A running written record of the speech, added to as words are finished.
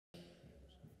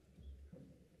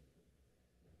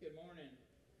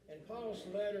In Paul's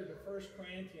letter to 1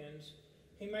 Corinthians,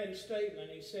 he made a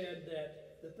statement. He said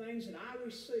that the things that I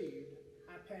received,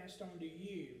 I passed on to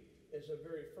you as of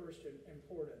very first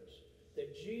importance.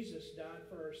 That Jesus died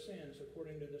for our sins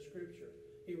according to the Scripture.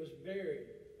 He was buried,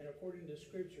 and according to the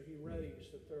Scripture, he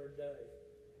raised the third day.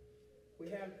 We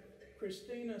have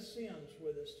Christina Sims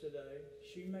with us today.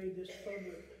 She made this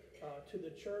public to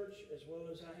the church, as well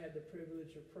as I had the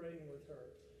privilege of praying with her.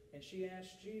 And she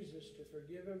asked Jesus to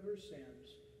forgive of her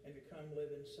sins and to come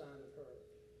live inside of her.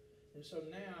 And so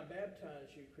now I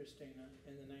baptize you, Christina,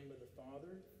 in the name of the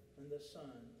Father, and the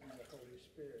Son, and the Holy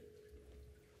Spirit.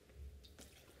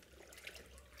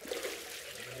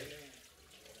 Amen.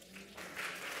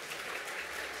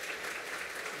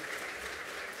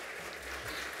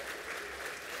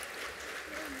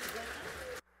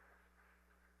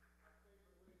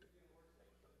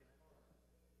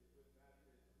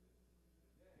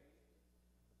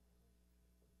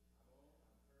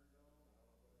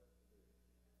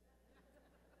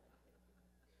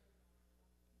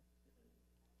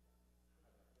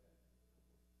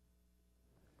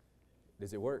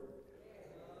 Does it work?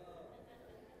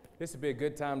 This would be a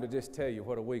good time to just tell you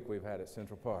what a week we've had at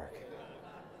Central Park.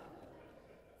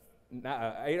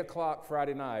 Now, 8 o'clock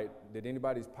Friday night, did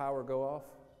anybody's power go off?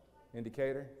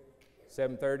 Indicator?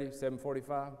 7:30,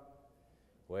 7:45?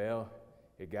 Well,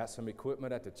 it got some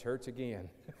equipment at the church again.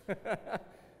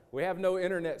 We have no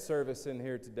internet service in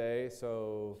here today,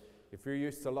 so if you're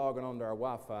used to logging onto our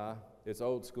Wi-Fi, it's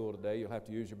old school today. You'll have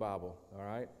to use your Bible, all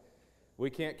right? We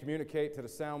can't communicate to the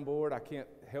soundboard. I can't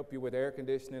help you with air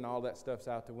conditioning. All that stuff's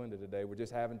out the window today. We're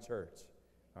just having church,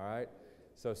 all right?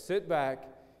 So sit back,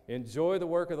 enjoy the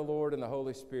work of the Lord and the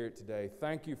Holy Spirit today.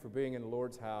 Thank you for being in the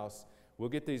Lord's house. We'll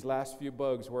get these last few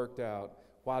bugs worked out.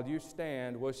 While you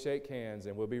stand, we'll shake hands,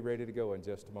 and we'll be ready to go in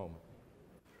just a moment.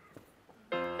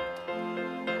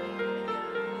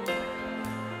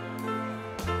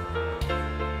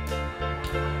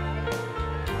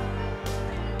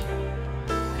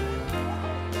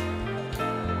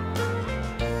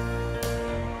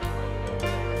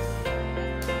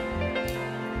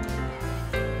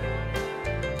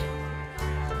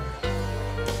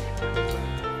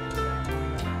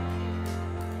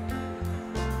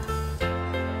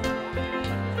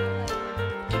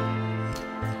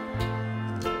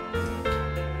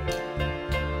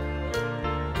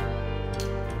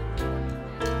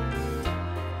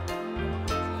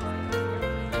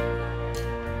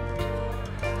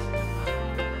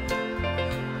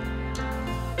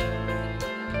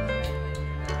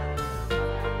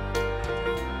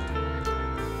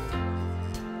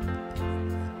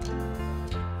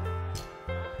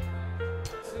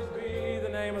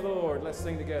 Let's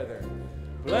sing together.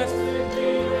 Blessed be the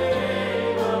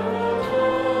name of the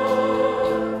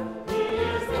Lord. He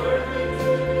is worthy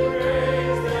to be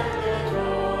praised and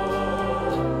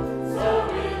adored. So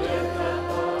we lift up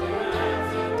holy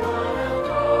hands in one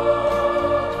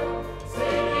accord,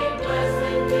 singing,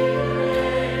 blessed be the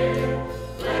name,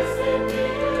 blessed be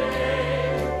the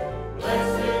name,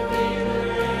 blessed be the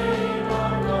name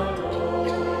of the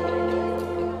Lord.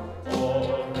 Oh,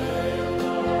 hail the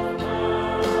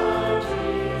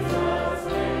Jesus,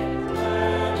 name,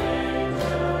 let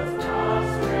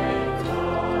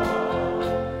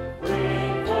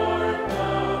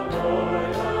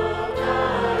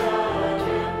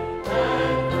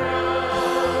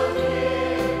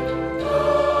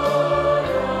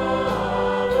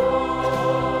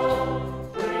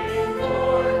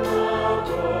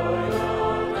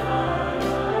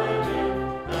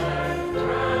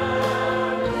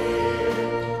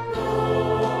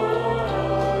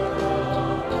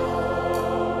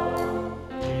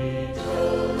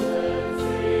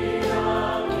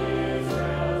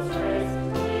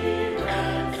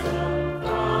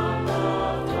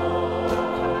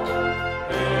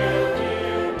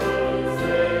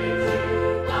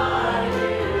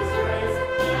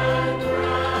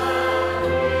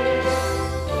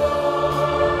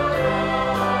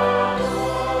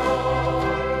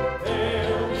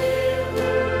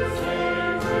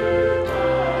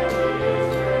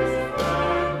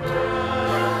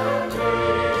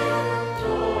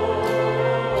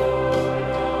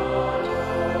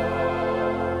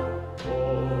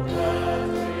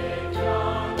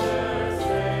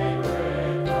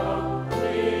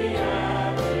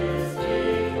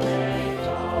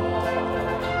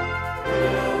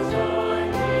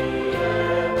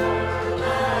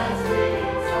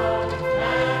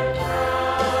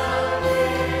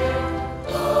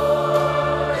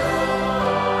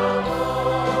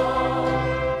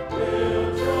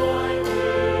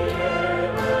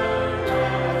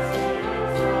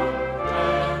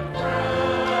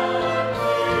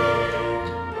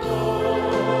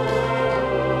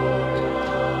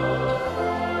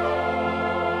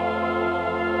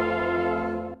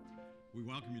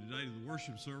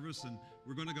service, and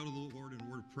we're going to go to the Lord in a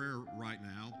word of prayer right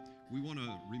now. We want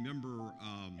to remember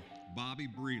Bobby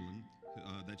Breland,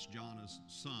 that's Jana's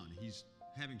son. He's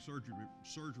having surgery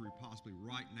possibly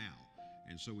right now,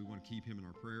 and so we want to keep him in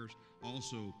our prayers.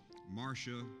 Also,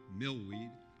 Marcia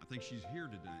Millweed, I think she's here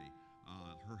today.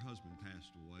 Her husband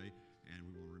passed away, and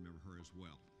we want to remember her as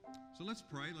well. So let's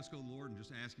pray. Let's go to the Lord and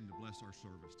just ask him to bless our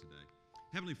service today.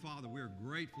 Heavenly Father, we are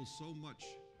grateful so much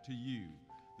to you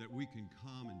that we can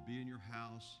come and be in your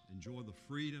house, enjoy the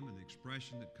freedom and the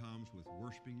expression that comes with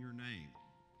worshiping your name.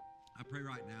 I pray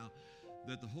right now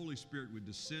that the Holy Spirit would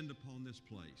descend upon this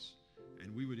place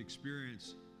and we would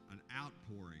experience an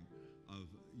outpouring of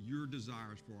your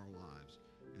desires for our lives.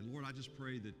 And Lord, I just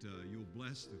pray that you'll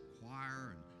bless the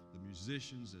choir and the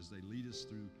musicians as they lead us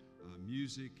through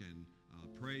music and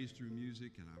praise through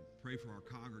music. And I pray for our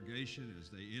congregation as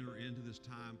they enter into this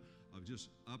time of just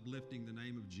uplifting the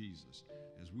name of Jesus.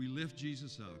 As we lift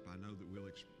Jesus up, I know that we'll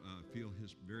feel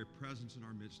his very presence in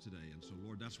our midst today. And so,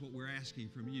 Lord, that's what we're asking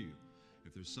from you.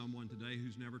 If there's someone today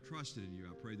who's never trusted in you,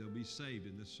 I pray they'll be saved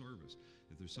in this service.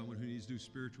 If there's someone who needs to do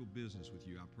spiritual business with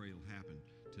you, I pray it'll happen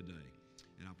today.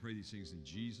 And I pray these things in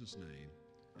Jesus' name.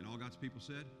 And all God's people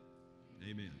said,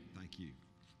 amen. Thank you.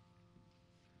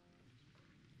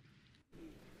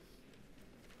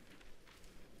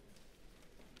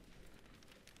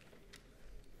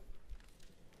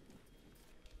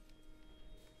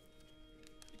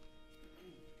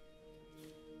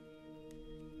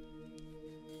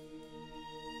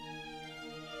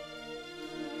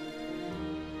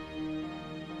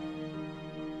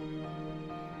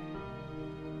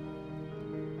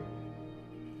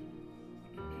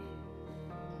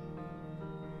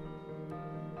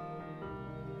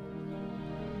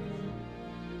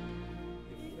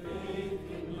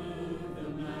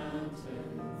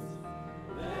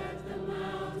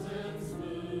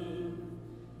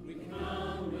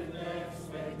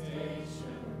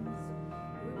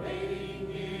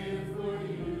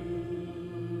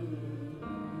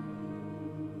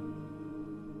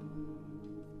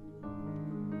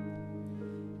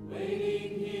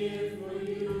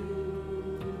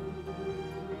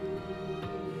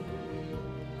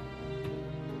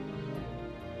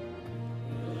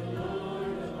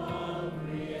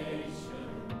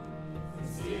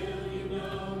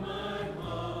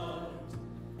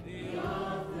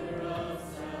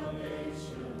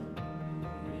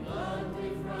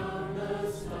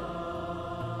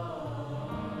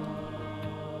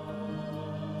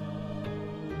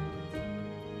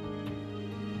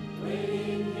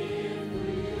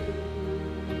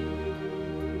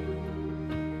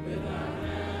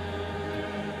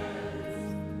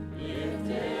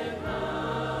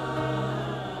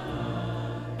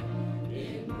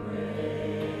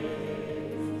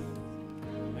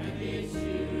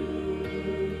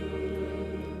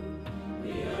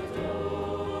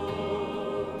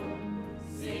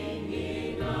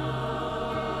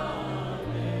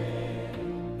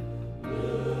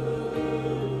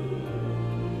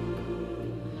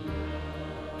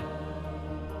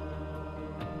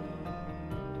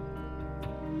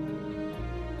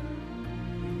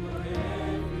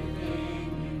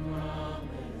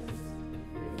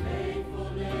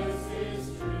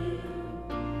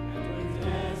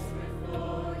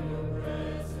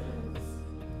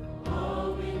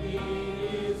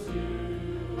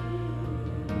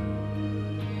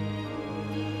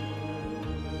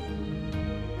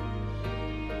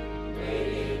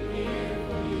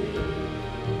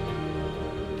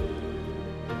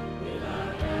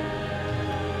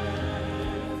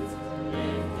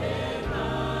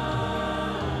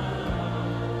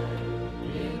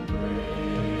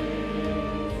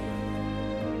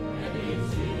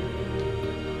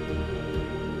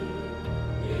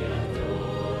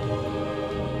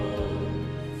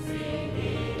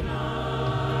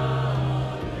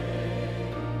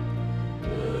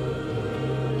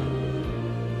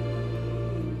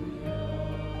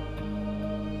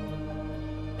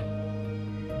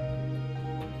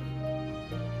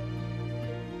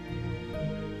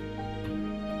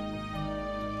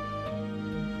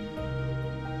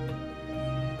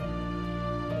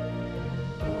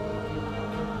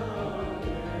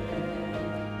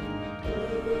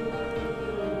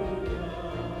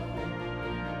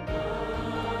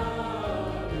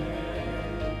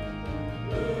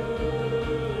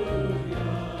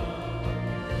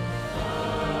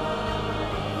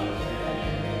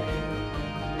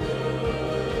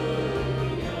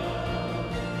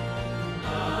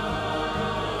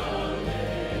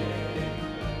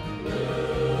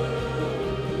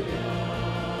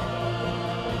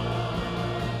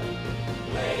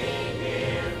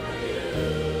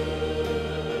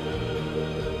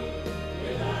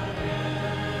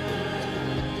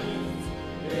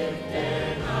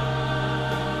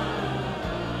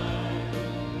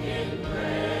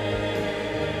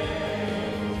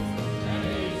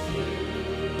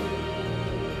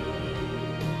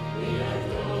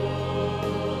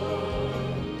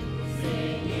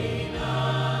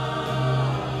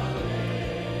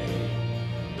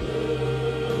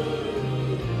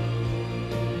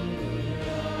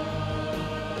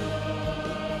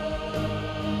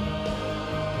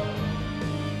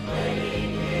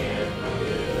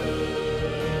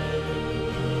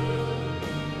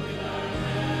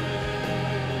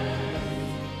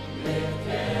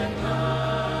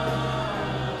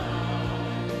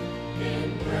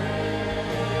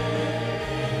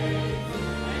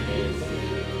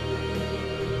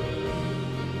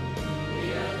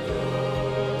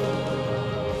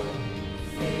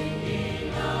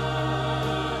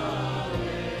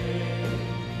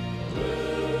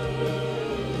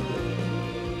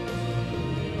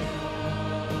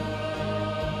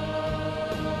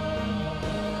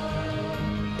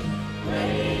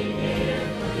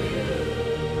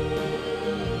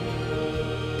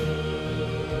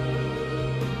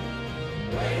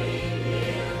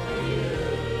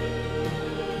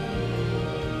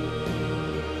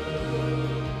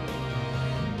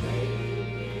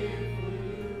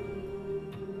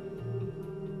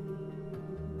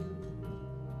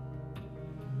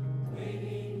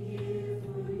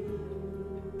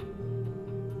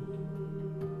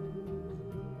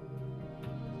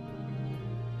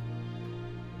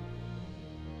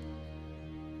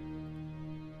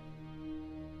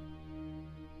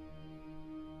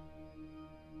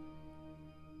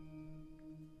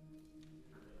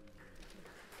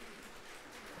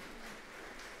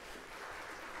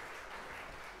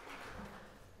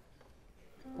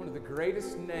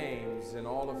 greatest names in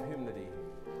all of hymnody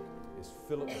is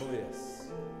Philip Bliss.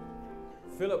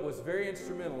 Philip was very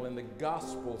instrumental in the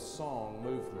gospel song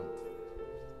movement,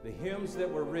 the hymns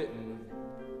that were written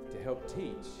to help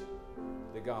teach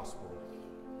the gospel.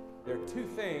 There are two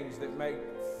things that make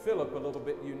Philip a little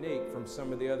bit unique from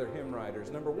some of the other hymn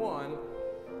writers. Number one,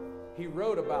 he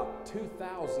wrote about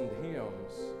 2,000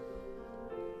 hymns.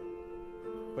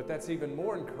 But that's even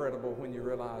more incredible when you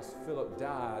realize Philip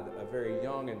died a very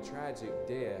young and tragic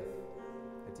death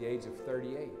at the age of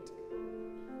 38.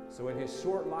 So in his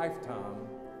short lifetime,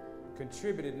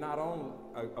 contributed not only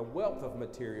a wealth of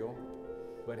material,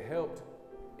 but helped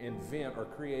invent or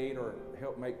create or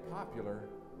help make popular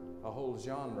a whole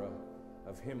genre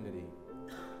of hymnody.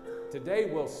 Today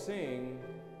we'll sing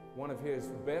one of his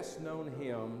best-known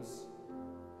hymns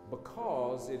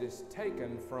because it is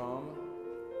taken from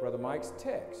Brother Mike's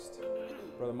text.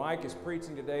 Brother Mike is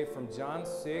preaching today from John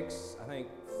 6, I think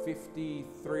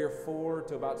 53 or 4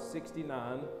 to about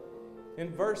 69.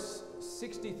 In verse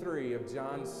 63 of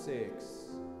John 6,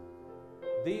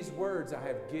 these words I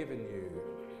have given you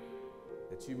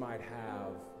that you might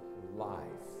have life.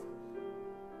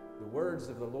 The words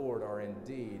of the Lord are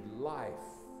indeed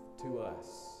life to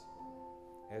us.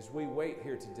 As we wait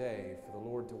here today for the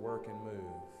Lord to work and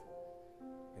move,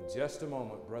 in just a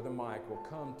moment, Brother Mike will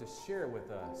come to share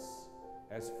with us,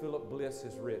 as Philip Bliss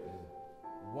has written,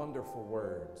 wonderful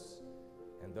words.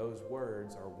 And those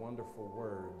words are wonderful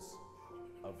words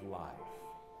of life.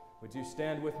 Would you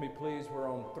stand with me, please? We're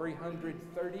on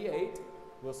 338.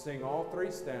 We'll sing all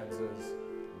three stanzas,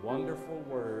 Wonderful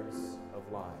Words of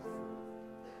Life.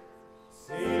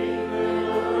 Sing the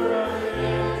Lord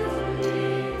unto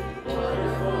me,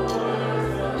 wonderful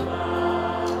words of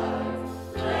life.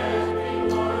 Let me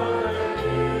more than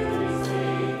you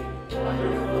see,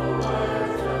 wonderful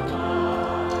words of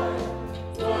life.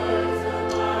 Words of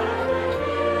life and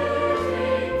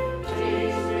beauty,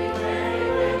 teach me,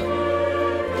 make me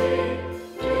beauty.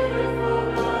 Beautiful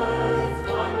words,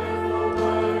 wonderful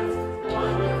words,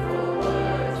 wonderful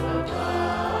words of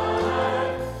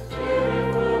life.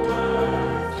 Beautiful words,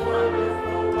 wonderful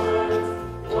words,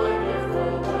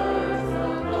 wonderful words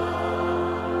of life.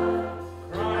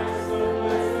 Christ the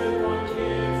blessed one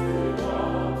gives to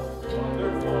all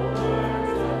wonderful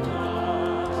words of life.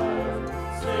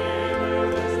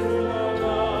 Sailors to the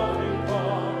loving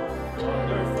call,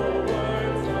 wonderful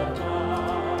words of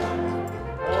life.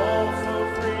 All so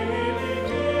freely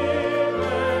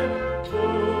given,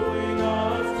 moving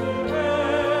us to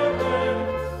heaven.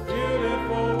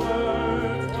 Beautiful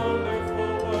words,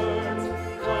 wonderful words,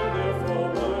 wonderful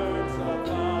words of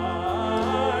life.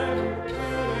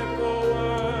 Beautiful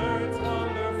words,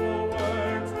 wonderful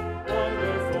words,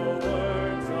 wonderful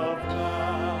words of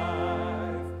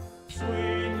life.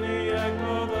 Sweetly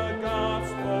echo the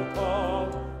gospel call,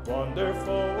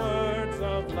 wonderful words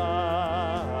of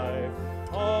life.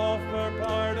 Offer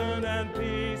pardon and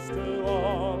peace to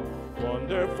all,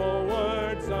 wonderful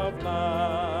words of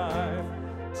life.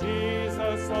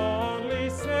 Jesus, only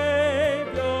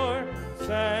Savior,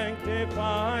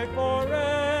 sanctify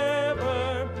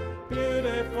forever.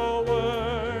 Beautiful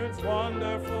words,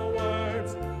 wonderful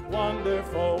words,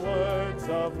 wonderful words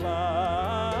of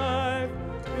life.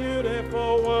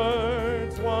 Beautiful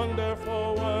words,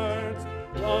 wonderful words,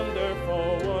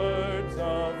 wonderful words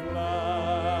of life.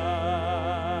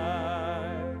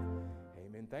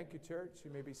 Amen. Thank you, church.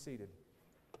 You may be seated.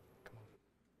 Come on.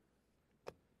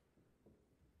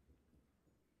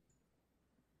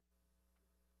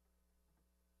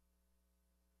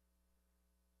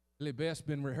 Lily Beth's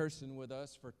been rehearsing with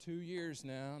us for 2 years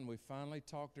now, and we finally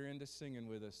talked her into singing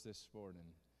with us this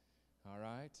morning. All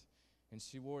right? And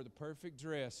she wore the perfect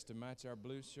dress to match our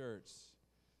blue shirts.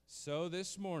 So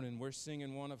this morning we're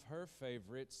singing one of her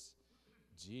favorites,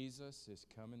 Jesus is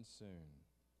Coming Soon.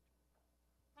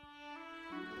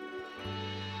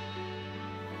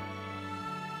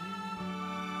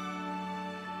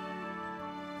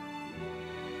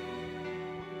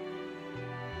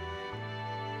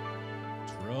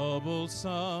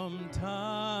 Troublesome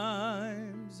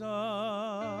times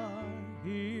are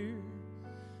here,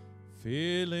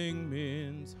 filling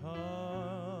men's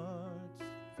hearts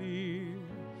fear.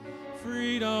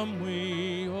 Freedom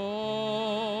we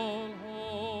all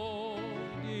hold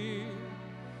dear,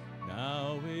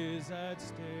 now is at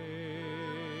stake.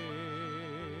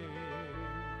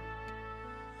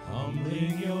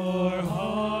 Humbling your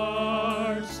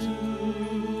hearts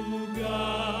to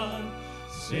God,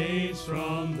 saints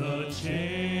from the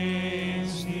chastening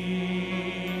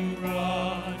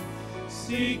rod,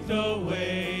 seek the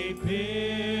way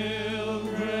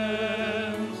pilgrims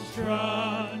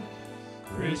trod,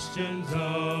 Christians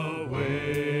away.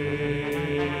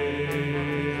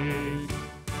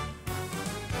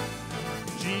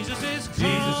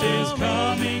 Jesus is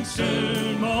coming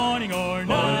soon, morning or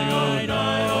night,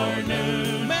 or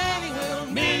noon.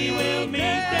 Many will meet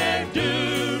their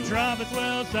doom. Trumpets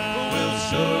will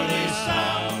surely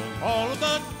sound. All of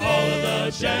the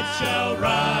dead shall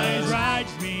rise.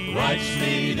 Righteous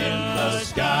meet in the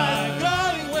sky.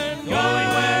 Going where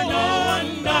no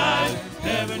one dies.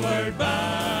 Heavenward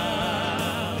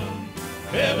bound.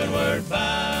 Heavenward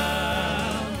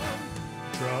bound.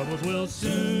 Troubles will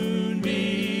soon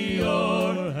be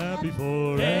o'er. Happy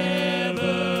forevermore.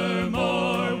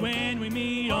 When we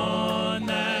meet on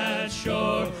that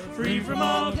shore, free from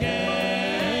all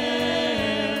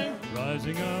care.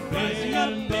 Rising up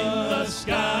in the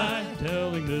sky,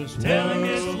 telling this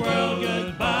world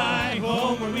goodbye.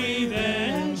 Home where we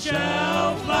then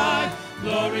shall fly,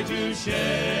 glory to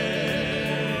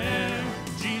share.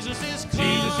 Jesus is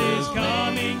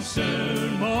coming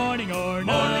soon, morning or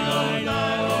night,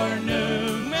 or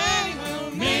noon.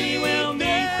 Many will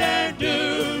meet their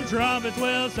doom. Trumpets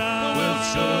will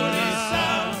surely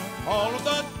sound. All of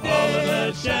the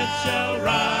dead shall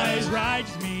rise.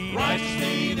 Righteous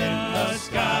meet in the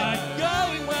sky.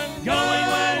 Going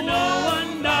where no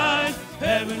one dies.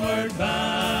 Heavenward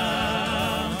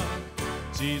bound.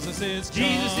 Jesus is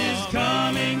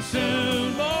coming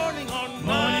soon. Morning or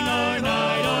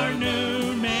night or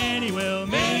noon. Many will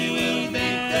meet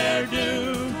their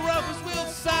doom. Trumpets will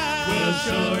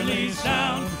surely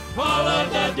sound. All of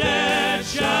the dead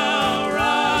shall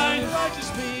rise.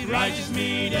 Righteous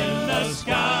meet in the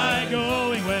sky.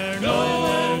 Going where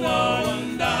no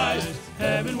one dies.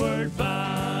 Heavenward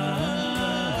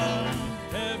bound.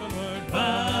 Heavenward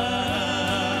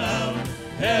bound.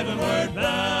 Heavenward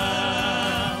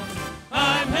bound.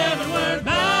 I'm heavenward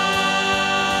bound.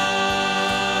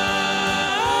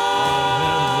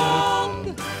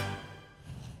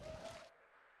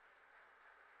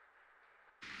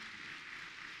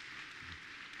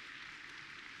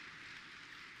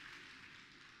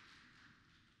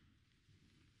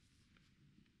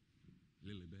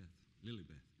 Lily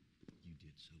Beth, you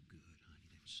did so good, honey.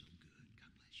 That was so good. God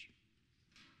bless you.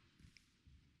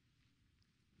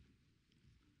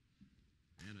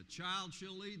 And a child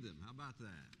shall lead them. How about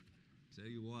that? Tell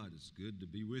you what, it's good to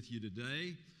be with you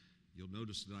today. You'll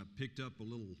notice that I picked up a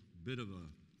little bit of a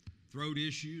throat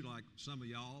issue, like some of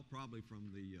y'all, probably from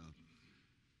the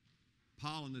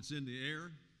pollen that's in the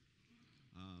air.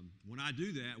 When I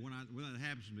do that, when that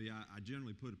happens to me, I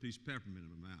generally put a piece of peppermint in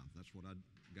my mouth. That's what I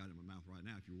got in my mouth right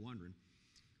now, if you're wondering.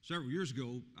 Several years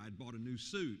ago, I had bought a new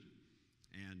suit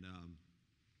and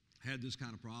had this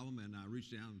kind of problem, and I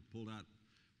reached down and pulled out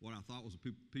what I thought was a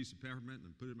piece of peppermint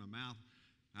and put it in my mouth.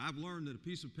 I've learned that a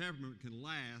piece of peppermint can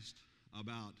last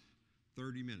about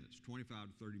 30 minutes, 25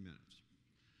 to 30 minutes.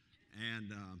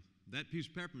 And that piece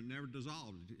of peppermint never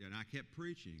dissolved, and I kept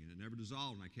preaching, and it never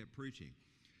dissolved, and I kept preaching.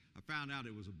 I found out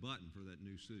it was a button for that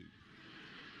new suit.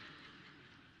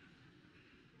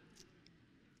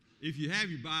 If you have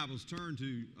your Bibles, turn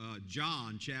to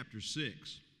John chapter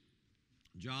 6.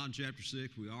 John chapter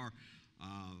 6, we are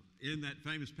in that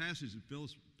famous passage that Phil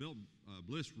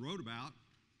Bliss wrote about.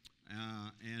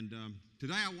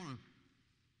 Today I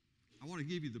want to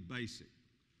give you the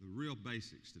real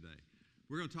basics today.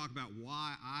 We're going to talk about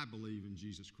why I believe in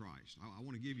Jesus Christ. I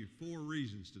want to give you 4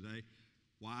 reasons today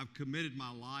why I've committed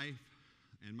my life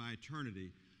and my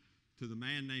eternity to the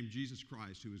man named Jesus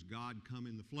Christ, who is God come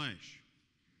in the flesh.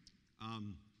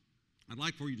 I'd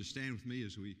like for you to stand with me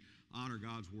as we honor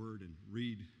God's word and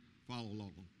follow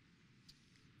along.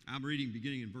 I'm reading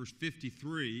beginning in verse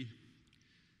 53,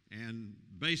 and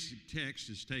basic text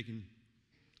is taken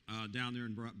down there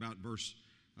in about verse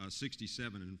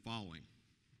 67 and following.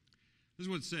 This is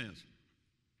what it says.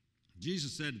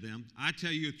 Jesus said to them, I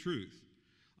tell you the truth,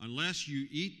 unless you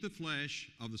eat the flesh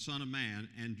of the Son of Man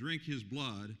and drink his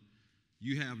blood,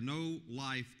 you have no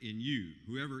life in you.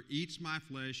 Whoever eats my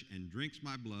flesh and drinks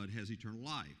my blood has eternal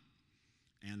life,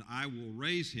 and I will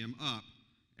raise him up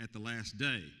at the last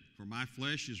day. For my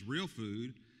flesh is real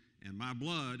food, and my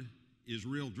blood is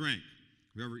real drink.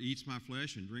 Whoever eats my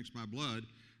flesh and drinks my blood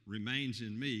remains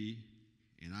in me,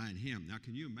 and I in him. Now,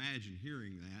 can you imagine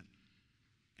hearing that?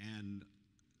 And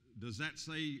does that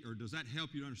say, or does that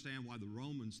help you to understand why the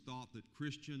Romans thought that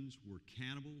Christians were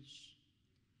cannibals?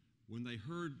 When they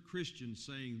heard Christians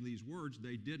saying these words,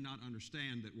 they did not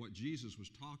understand that what Jesus was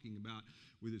talking about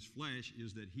with his flesh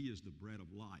is that he is the bread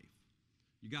of life.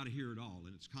 You got to hear it all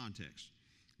in its context.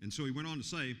 And so he went on to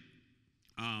say,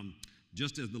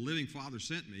 just as the living Father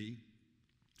sent me,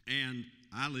 and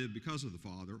I live because of the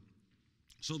Father,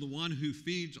 so the one who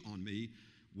feeds on me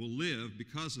will live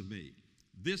because of me.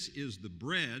 This is the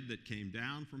bread that came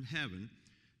down from heaven,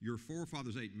 Your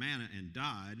forefathers ate manna and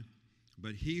died,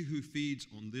 but he who feeds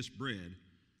on this bread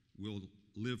will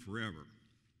live forever.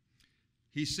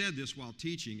 He said this while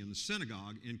teaching in the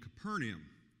synagogue in Capernaum.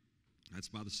 That's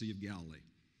by the Sea of Galilee.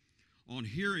 On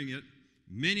hearing it,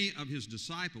 many of his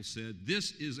disciples said,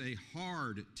 "This is a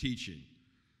hard teaching.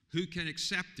 Who can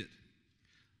accept it?"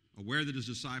 Aware that his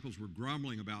disciples were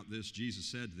grumbling about this, Jesus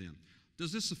said to them,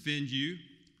 "Does this offend you?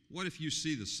 What if you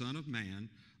see the Son of Man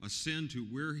ascend to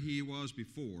where he was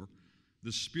before?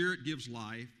 The Spirit gives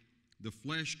life, the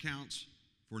flesh counts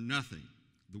for nothing.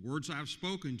 The words I have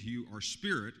spoken to you are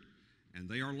spirit, and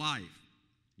they are life.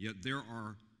 Yet there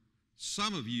are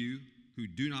some of you who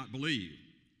do not believe."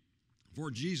 For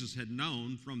Jesus had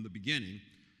known from the beginning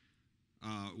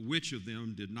which of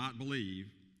them did not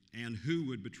believe and who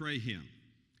would betray him.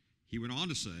 He went on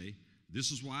to say,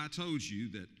 "This is why I told you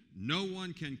that no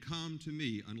one can come to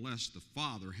me unless the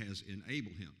Father has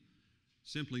enabled him."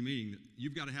 Simply meaning that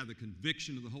you've got to have the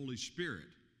conviction of the Holy Spirit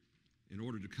in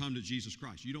order to come to Jesus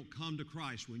Christ. You don't come to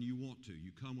Christ when you want to.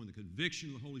 You come when the conviction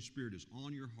of the Holy Spirit is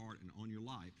on your heart and on your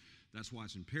life. That's why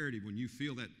it's imperative when you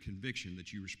feel that conviction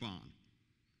that you respond.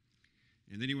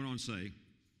 And then he went on to say,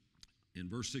 in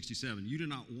verse 67, "You do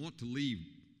not want to leave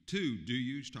too, do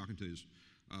you?" He's talking to his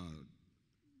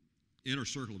inner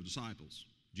circle of disciples.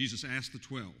 Jesus asked the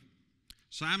 12.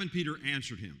 Simon Peter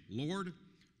answered him, "Lord,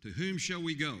 to whom shall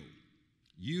we go?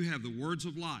 You have the words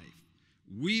of life.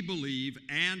 We believe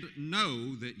and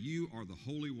know that you are the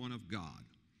Holy One of God."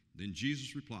 Then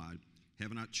Jesus replied,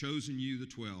 "Have I not chosen you, the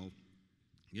 12?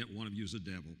 Yet one of you is a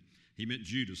devil." He meant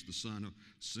Judas, the son of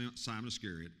Simon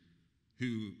Iscariot,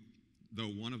 who, though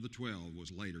one of the 12,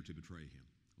 was later to betray him.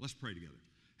 Let's pray together.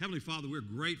 Heavenly Father, we're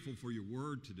grateful for your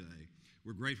word today.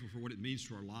 We're grateful for what it means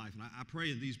to our life. And I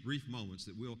pray in these brief moments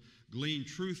that we'll glean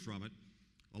truth from it,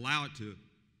 allow it to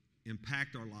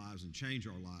impact our lives and change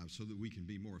our lives so that we can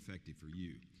be more effective for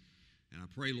you. And I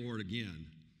pray, Lord,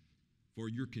 again, for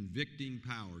your convicting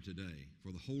power today,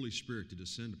 for the Holy Spirit to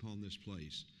descend upon this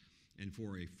place, and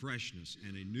for a freshness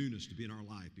and a newness to be in our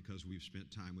life because we've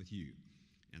spent time with you.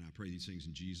 And I pray these things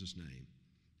in Jesus' name.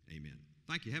 Amen.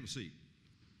 Thank you. Have a seat.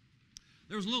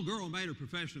 There was a little girl who made her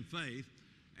profession of faith,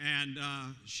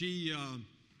 and she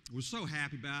was so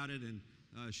happy about it, and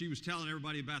she was telling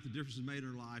everybody about the difference it made in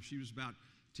her life. She was about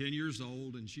 10 years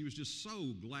old, and she was just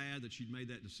so glad that she'd made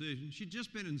that decision. She'd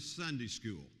just been in Sunday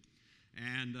school,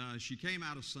 and she came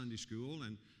out of Sunday school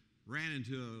and ran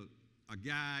into a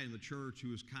guy in the church who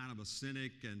was kind of a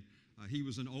cynic, and he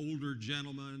was an older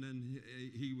gentleman, and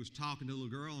he was talking to the little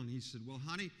girl, and he said, "Well,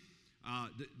 honey,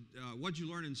 what'd you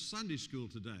learn in Sunday school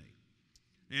today?"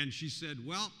 And she said,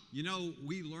 "Well, you know,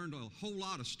 we learned a whole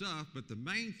lot of stuff, but the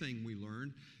main thing we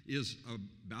learned is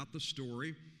about the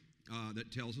story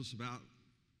that tells us about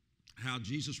how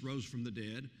Jesus rose from the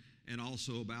dead, and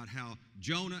also about how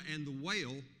Jonah and the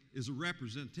whale is a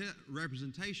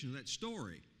representation of that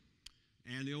story."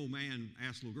 And the old man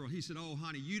asked the little girl, he said, "Oh,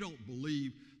 honey, you don't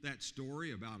believe that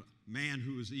story about a man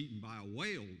who was eaten by a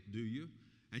whale, do you?"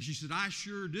 And she said, "I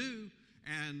sure do."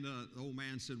 And the old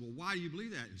man said, "Well, why do you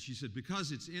believe that?" And she said,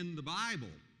 "Because it's in the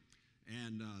Bible."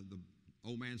 And the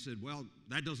old man said, "Well,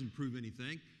 that doesn't prove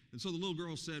anything." And so the little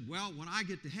girl said, "Well, when I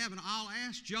get to heaven, I'll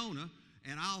ask Jonah,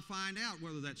 and I'll find out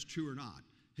whether that's true or not."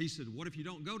 He said, "What if you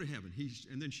don't go to heaven?"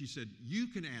 And then she said, "You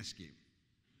can ask him."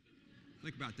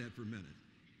 Think about that for a minute.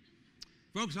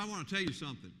 Folks, I want to tell you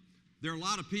something. There are a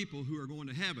lot of people who are going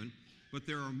to heaven, but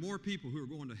there are more people who are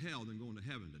going to hell than going to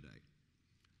heaven today.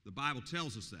 The Bible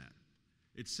tells us that.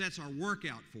 It sets our work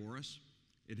out for us.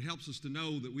 It helps us to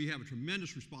know that we have a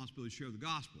tremendous responsibility to share the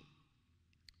gospel.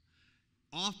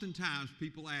 Oftentimes,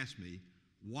 people ask me,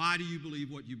 "Why do you believe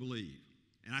what you believe?"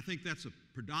 And I think that's a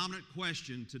predominant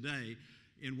question today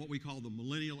in what we call the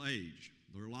millennial age.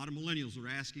 There are a lot of millennials that are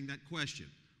asking that question.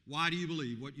 Why do you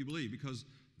believe what you believe? Because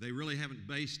they really haven't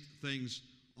based things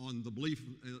on the belief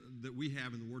that we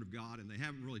have in the Word of God, and they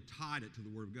haven't really tied it to the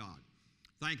Word of God.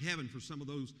 Thank heaven for some of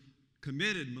those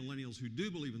committed millennials who do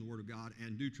believe in the Word of God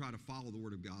and do try to follow the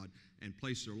Word of God and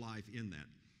place their life in that.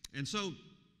 And so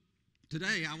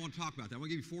today I want to talk about that. I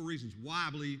want to give you 4 reasons why I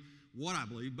believe what I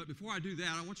believe. But before I do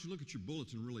that, I want you to look at your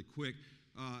bulletin really quick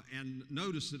and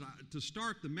notice that to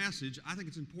start the message, I think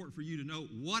it's important for you to know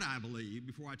what I believe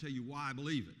before I tell you why I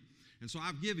believe it. And so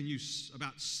I've given you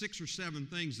about 6 or 7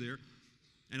 things there,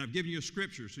 and I've given you a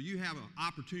scripture. So you have an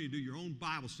opportunity to do your own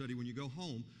Bible study when you go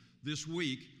home this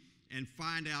week and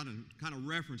find out and kind of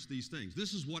reference these things.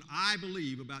 This is what I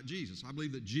believe about Jesus. I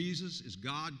believe that Jesus is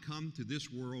God come to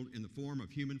this world in the form of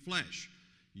human flesh.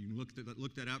 You can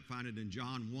look that up, find it in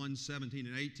John 1, 17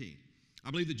 and 18.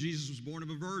 I believe that Jesus was born of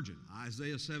a virgin,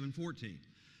 Isaiah 7:14.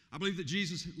 I believe that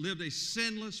Jesus lived a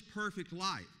sinless, perfect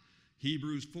life.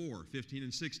 Hebrews 4, 15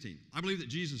 and 16. I believe that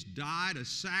Jesus died a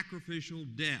sacrificial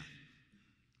death.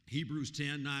 Hebrews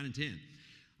 10, 9 and 10.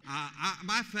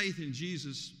 My faith in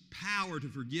Jesus' power to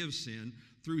forgive sin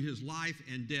through his life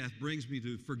and death brings me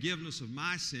to forgiveness of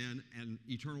my sin and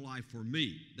eternal life for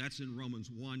me. That's in Romans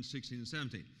 1, 16 and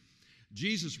 17.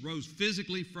 Jesus rose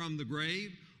physically from the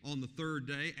grave on the third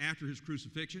day after his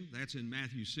crucifixion. That's in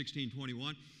Matthew 16,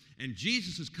 21. And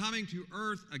Jesus is coming to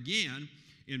earth again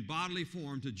in bodily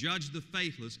form to judge the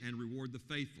faithless and reward the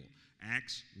faithful.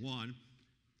 Acts 1,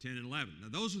 10 and 11. Now,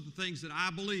 those are the things that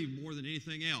I believe more than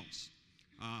anything else.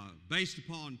 Based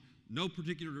upon no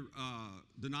particular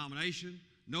denomination,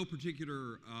 no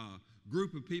particular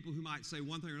group of people who might say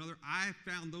one thing or another, I have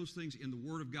found those things in the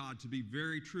Word of God to be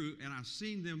very true, and I've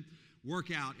seen them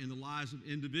work out in the lives of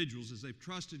individuals as they've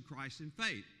trusted Christ in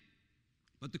faith.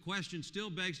 But the question still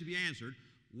begs to be answered,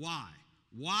 why?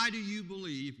 Why do you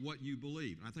believe what you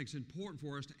believe? And I think it's important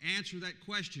for us to answer that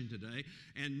question today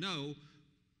and know,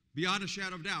 beyond a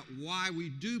shadow of doubt, why we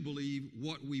do believe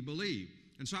what we believe.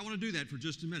 And so I want to do that for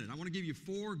just a minute. I want to give you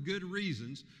 4 good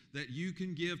reasons that you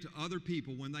can give to other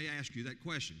people when they ask you that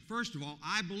question. First of all,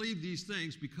 I believe these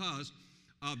things because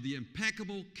of the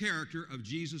impeccable character of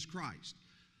Jesus Christ.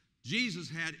 Jesus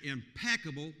had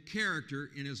impeccable character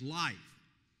in his life.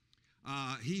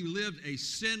 He lived a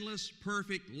sinless,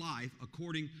 perfect life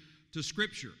according to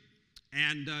Scripture.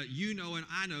 And you know and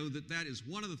I know that that is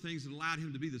one of the things that allowed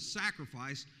him to be the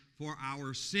sacrifice for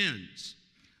our sins.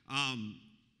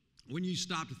 When you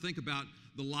stop to think about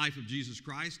the life of Jesus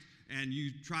Christ and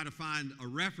you try to find a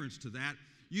reference to that,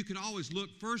 you can always look,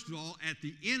 first of all, at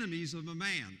the enemies of a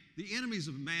man. The enemies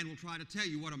of a man will try to tell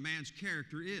you what a man's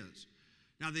character is.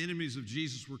 Now, the enemies of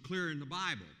Jesus were clear in the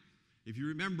Bible. If you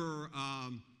remember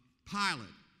Pilate,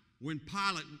 when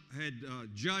Pilate had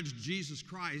judged Jesus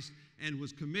Christ and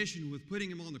was commissioned with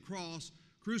putting him on the cross,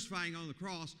 crucifying on the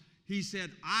cross, he said,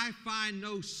 I find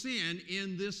no sin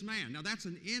in this man. Now, that's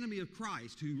an enemy of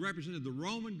Christ who represented the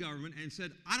Roman government and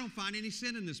said, I don't find any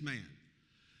sin in this man.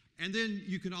 And then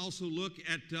you can also look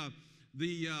at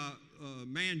the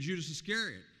man Judas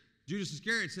Iscariot. Judas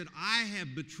Iscariot said, I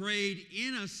have betrayed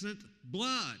innocent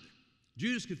blood.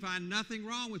 Judas could find nothing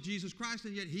wrong with Jesus Christ,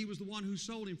 and yet he was the one who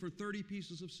sold him for 30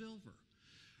 pieces of silver.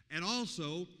 And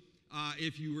also,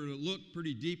 if you were to look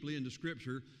pretty deeply into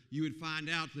Scripture, you would find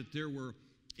out that there were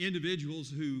individuals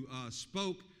who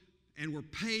spoke and were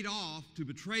paid off to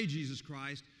betray Jesus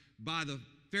Christ by the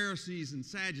Pharisees and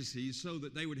Sadducees so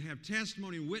that they would have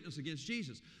testimony and witness against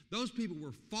Jesus. Those people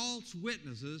were false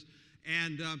witnesses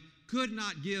and could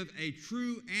not give a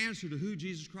true answer to who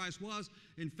Jesus Christ was.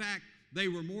 In fact, they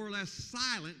were more or less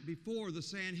silent before the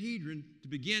Sanhedrin to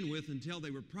begin with until they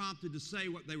were prompted to say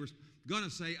what they were going to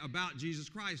say about Jesus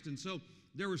Christ. And so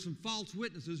there were some false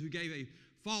witnesses who gave a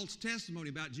false testimony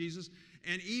about Jesus.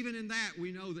 And even in that,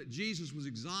 we know that Jesus was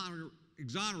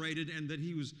exonerated and that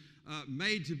he was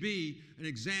made to be an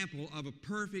example of a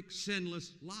perfect,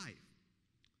 sinless life.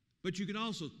 But you can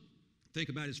also think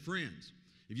about his friends.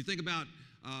 If you think about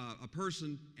a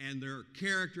person and their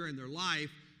character and their life,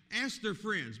 ask their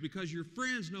friends, because your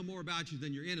friends know more about you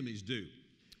than your enemies do.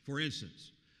 For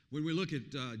instance, when we look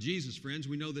at Jesus' friends,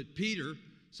 we know that Peter,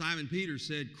 Simon Peter,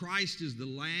 said, Christ is the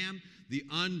Lamb, the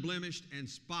unblemished and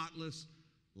spotless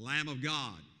Lamb of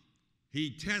God.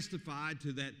 He testified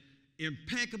to that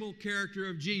impeccable character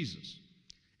of Jesus.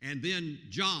 And then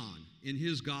John, in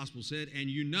his gospel, said, and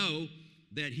you know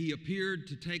that he appeared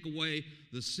to take away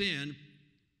the sin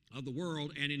of the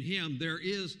world, and in him there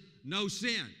is no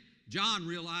sin. John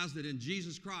realized that in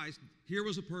Jesus Christ, here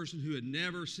was a person who had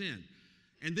never sinned.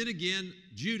 And then again,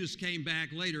 Judas came back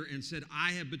later and said,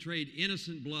 I have betrayed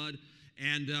innocent blood,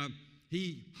 and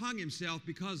he hung himself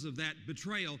because of that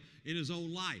betrayal in his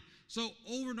own life. So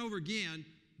over and over again,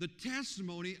 the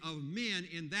testimony of men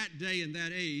in that day and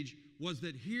that age was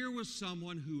that here was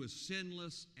someone who was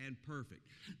sinless and perfect.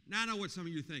 Now I know what some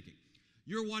of you are thinking.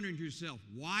 You're wondering to yourself,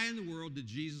 why in the world did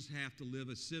Jesus have to live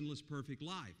a sinless, perfect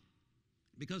life?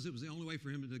 Because it was the only way for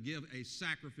him to give a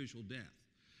sacrificial death.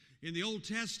 In the Old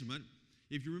Testament,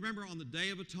 if you remember on the Day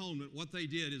of Atonement, what they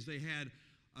did is they had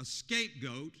a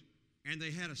scapegoat and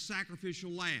they had a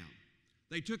sacrificial lamb.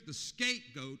 They took the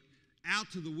scapegoat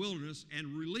out to the wilderness and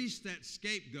released that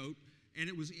scapegoat, and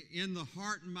it was in the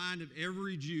heart and mind of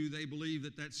every Jew. They believed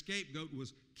that that scapegoat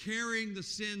was carrying the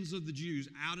sins of the Jews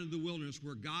out into the wilderness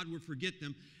where God would forget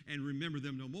them and remember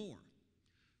them no more.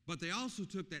 But they also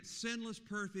took that sinless,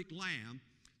 perfect lamb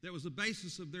that was the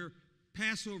basis of their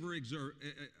Passover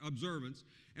observance,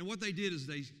 and what they did is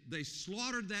they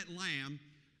slaughtered that lamb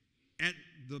at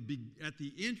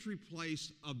the entry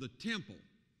place of the temple.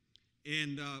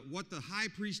 And what the high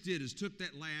priest did is took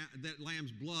that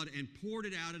lamb's blood and poured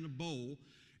it out in a bowl,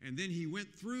 and then he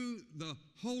went through the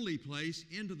holy place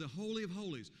into the Holy of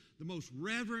Holies, the most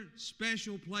reverent,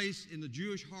 special place in the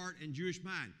Jewish heart and Jewish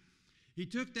mind. He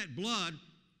took that blood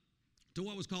to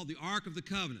what was called the Ark of the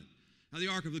Covenant. Now, the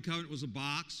Ark of the Covenant was a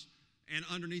box, and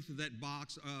underneath of that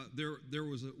box, there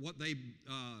was what they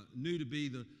knew to be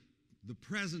the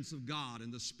presence of God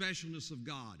and the specialness of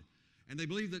God. And they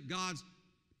believed that God's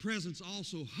presence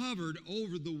also hovered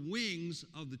over the wings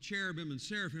of the cherubim and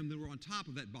seraphim that were on top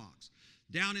of that box.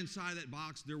 Down inside that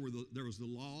box, there was the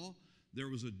law. There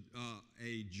was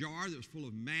a jar that was full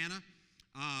of manna,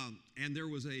 and there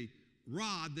was a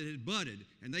rod that had budded,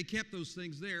 and they kept those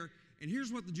things there. And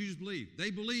here's what the Jews believed. They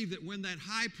believed that when that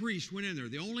high priest went in there,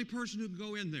 the only person who could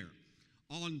go in there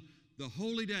on the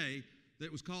holy day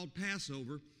that was called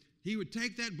Passover, he would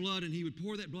take that blood and he would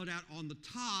pour that blood out on the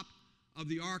top of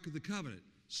the Ark of the Covenant,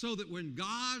 so that when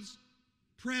God's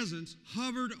presence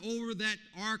hovered over that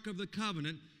Ark of the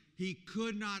Covenant, he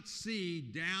could not see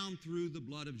down through the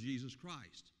blood of Jesus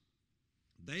Christ.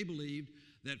 They believed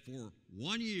that for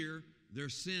 1 year their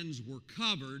sins were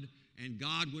covered and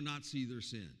God would not see their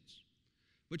sins.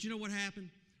 But you know what happened?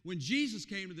 When Jesus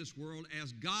came to this world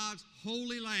as God's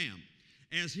holy lamb,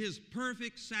 as his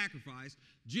perfect sacrifice,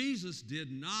 Jesus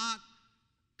did not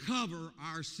cover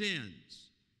our sins.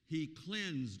 He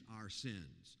cleansed our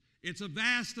sins. It's a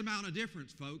vast amount of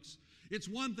difference, folks. It's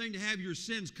one thing to have your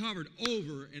sins covered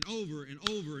over and over and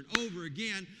over and over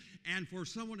again, and for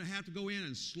someone to have to go in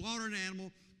and slaughter an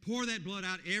animal, pour that blood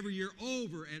out every year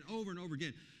over and over and over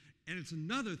again. And it's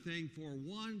another thing for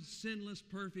one sinless,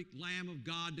 perfect Lamb of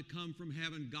God to come from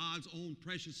heaven, God's own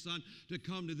precious Son, to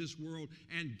come to this world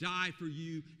and die for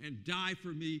you and die for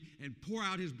me and pour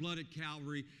out his blood at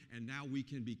Calvary, and now we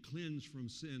can be cleansed from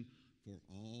sin for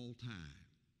all time.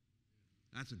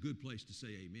 That's a good place to say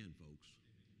amen, folks.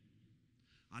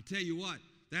 I tell you what,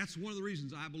 that's one of the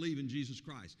reasons I believe in Jesus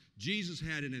Christ. Jesus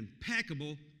had an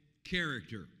impeccable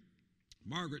character.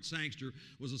 Margaret Sangster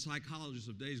was a psychologist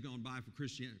of days gone by for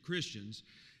Christians,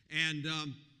 and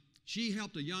she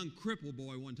helped a young crippled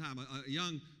boy one time, a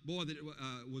young boy that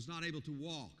was not able to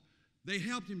walk. They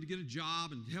helped him to get a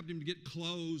job and helped him to get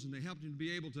clothes, and they helped him to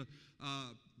be able to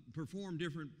perform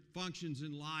different functions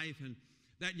in life. And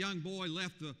that young boy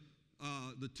left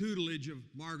the tutelage of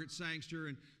Margaret Sangster,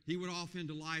 and he went off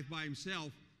into life by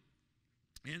himself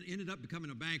and ended up becoming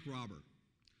a bank robber.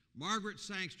 Margaret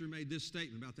Sangster made this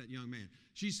statement about that young man.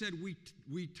 She said,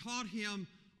 we taught him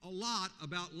a lot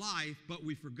about life, but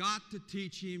we forgot to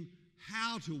teach him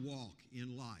how to walk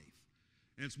in life.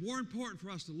 And it's more important for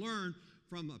us to learn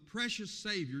from a precious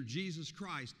Savior, Jesus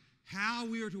Christ, how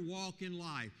we are to walk in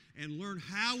life and learn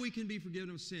how we can be forgiven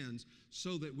of sins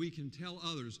so that we can tell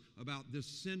others about this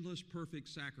sinless, perfect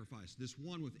sacrifice, this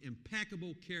one with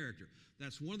impeccable character.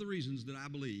 That's one of the reasons that I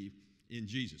believe in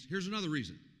Jesus. Here's another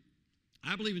reason.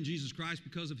 I believe in Jesus Christ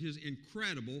because of his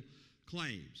incredible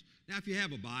claims. Now, if you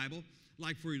have a Bible, I'd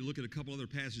like for you to look at a couple other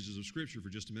passages of Scripture for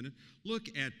just a minute. Look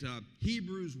at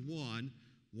Hebrews 1,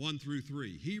 1 through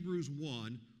 3. Hebrews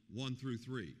 1, 1 through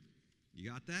 3. You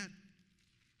got that?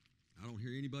 I don't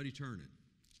hear anybody turning.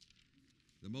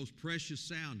 The most precious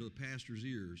sound to the pastor's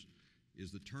ears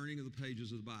is the turning of the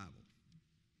pages of the Bible.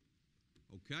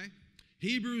 Okay?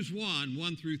 Hebrews 1,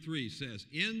 1 through 3 says,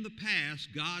 in the past,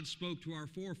 God spoke to our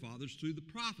forefathers through the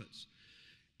prophets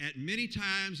at many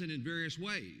times and in various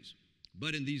ways.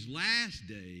 But in these last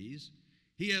days,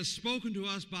 he has spoken to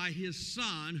us by his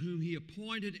Son, whom he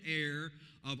appointed heir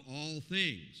of all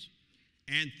things,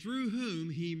 and through whom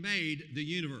he made the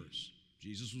universe.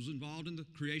 Jesus was involved in the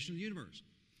creation of the universe.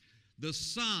 The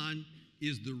Son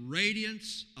is the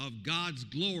radiance of God's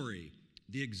glory,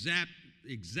 the exact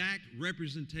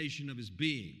representation of his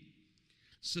being,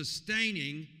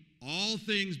 sustaining all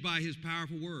things by his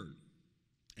powerful word.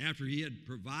 After he had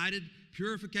provided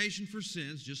purification for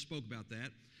sins, just spoke about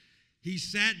that, he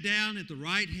sat down at the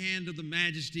right hand of the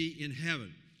Majesty in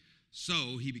heaven.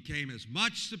 So he became as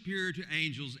much superior to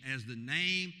angels as the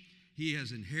name he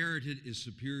has inherited is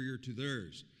superior to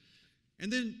theirs.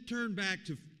 And then turn back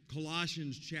to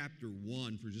Colossians chapter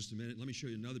 1 for just a minute. Let me show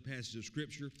you another passage of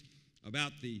Scripture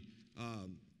about the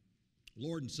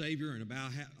Lord and Savior and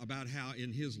about how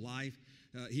in his life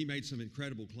he made some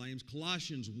incredible claims.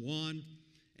 Colossians 1,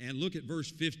 and look at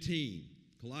verse 15.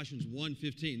 Colossians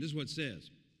 1:15. This is what it says.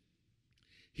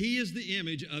 He is the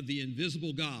image of the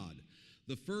invisible God,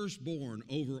 the firstborn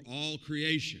over all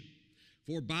creation.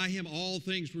 For by him all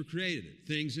things were created,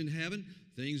 things in heaven,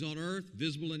 things on earth,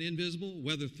 visible and invisible,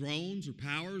 whether thrones or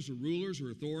powers or rulers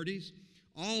or authorities.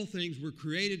 All things were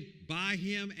created by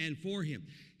him and for him.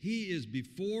 He is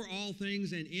before all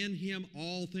things, and in him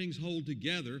all things hold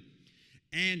together.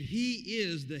 And he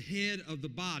is the head of the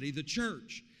body, the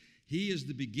church. He is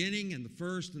the beginning and the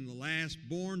first and the last,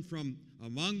 born from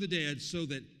among the dead, so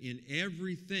that in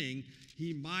everything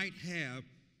he might have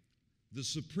the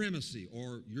supremacy,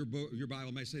 or your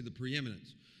Bible may say the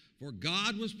preeminence. For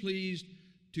God was pleased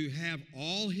to have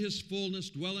all his fullness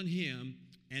dwell in him,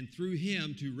 and through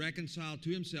him to reconcile to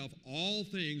himself all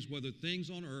things, whether things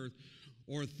on earth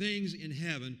or things in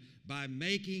heaven, by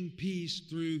making peace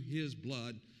through his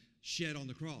blood shed on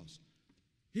the cross.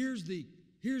 Here's the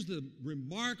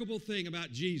remarkable thing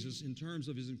about Jesus in terms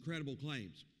of his incredible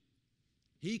claims.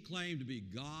 He claimed to be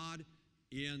God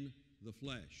in the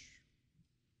flesh.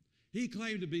 He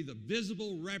claimed to be the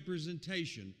visible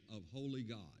representation of holy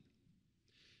God.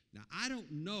 Now, I don't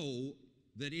know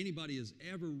that anybody has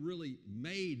ever really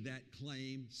made that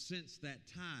claim since that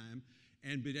time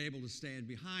and been able to stand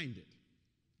behind it.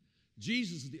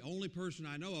 Jesus is the only person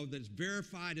I know of that's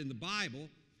verified in the Bible.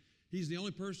 He's the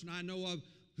only person I know of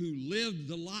who lived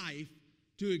the life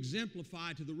to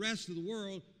exemplify to the rest of the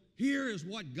world, here is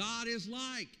what God is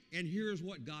like, and here is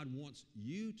what God wants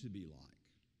you to be like.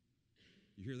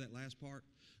 You hear that last part?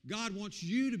 God wants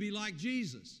you to be like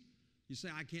Jesus. You say,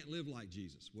 I can't live like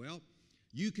Jesus. Well,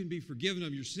 you can be forgiven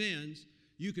of your sins.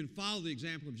 You can follow the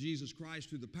example of Jesus Christ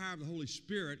through the power of the Holy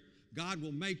Spirit. God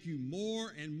will make you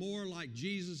more and more like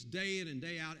Jesus day in and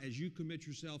day out as you commit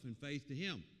yourself in faith to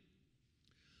him.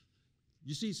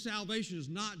 You see, salvation is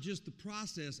not just the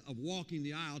process of walking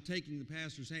the aisle, taking the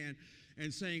pastor's hand,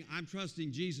 and saying, I'm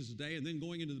trusting Jesus today, and then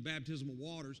going into the baptismal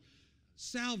waters.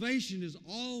 Salvation is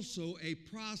also a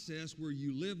process where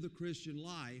you live the Christian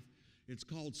life. It's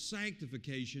called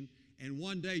sanctification, and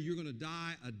one day you're going to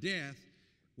die a death.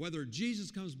 Whether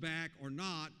Jesus comes back or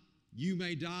not, you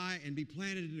may die and be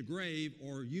planted in a grave,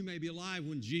 or you may be alive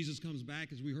when Jesus comes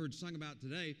back, as we heard sung about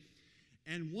today.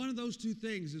 And one of those two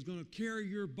things is going to carry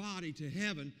your body to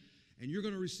heaven, and you're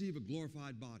going to receive a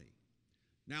glorified body.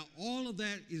 Now, all of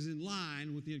that is in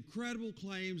line with the incredible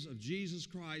claims of Jesus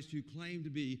Christ, who claimed to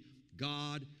be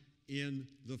God in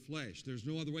the flesh. There's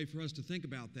no other way for us to think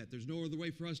about that. There's no other way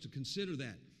for us to consider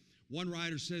that. One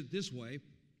writer said it this way.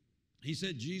 He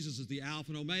said, Jesus is the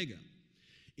Alpha and Omega.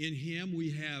 In him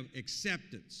we have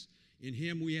acceptance. In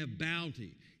him we have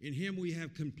bounty. In him we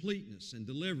have completeness and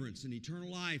deliverance and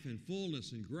eternal life and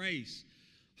fullness and grace,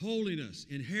 holiness,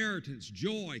 inheritance,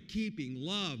 joy, keeping,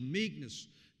 love, meekness,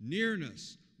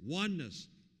 nearness, oneness,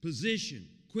 position,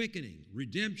 quickening,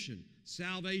 redemption,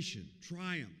 salvation,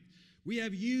 triumph. We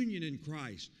have union in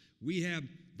Christ. We have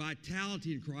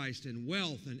vitality in Christ, and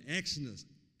wealth and excellence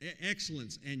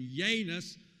and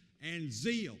yeaness and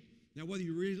zeal. Now, whether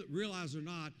you realize or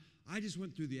not, I just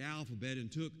went through the alphabet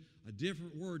and took a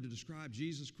different word to describe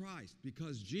Jesus Christ,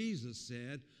 because Jesus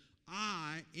said,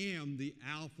 I am the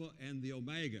Alpha and the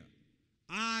Omega.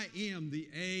 I am the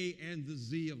A and the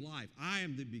Z of life. I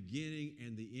am the beginning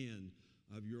and the end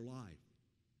of your life.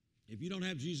 If you don't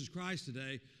have Jesus Christ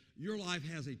today, your life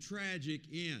has a tragic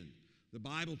end. The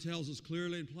Bible tells us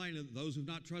clearly and plainly that those who have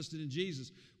not trusted in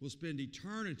Jesus will spend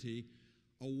eternity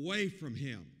away from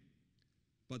him.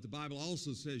 But the Bible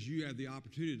also says you have the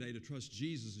opportunity today to trust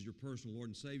Jesus as your personal Lord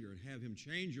and Savior and have him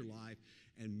change your life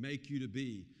and make you to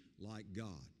be like God.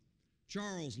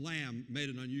 Charles Lamb made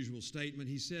an unusual statement.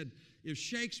 He said, if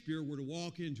Shakespeare were to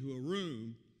walk into a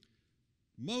room,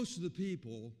 most of the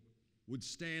people would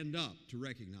stand up to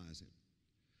recognize him.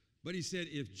 But he said,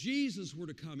 if Jesus were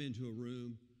to come into a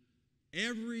room,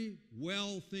 every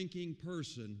well-thinking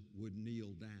person would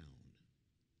kneel down.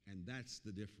 And that's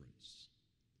the difference.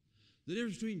 The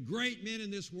difference between great men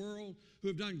in this world who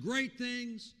have done great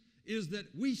things is that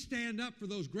we stand up for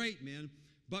those great men,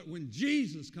 but when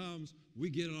Jesus comes, we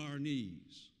get on our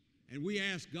knees. And we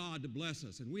ask God to bless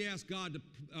us, and we ask God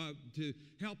to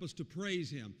help us to praise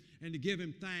him and to give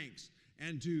him thanks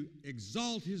and to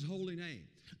exalt his holy name.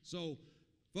 So,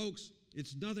 folks,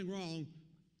 it's nothing wrong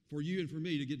for you and for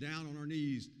me to get down on our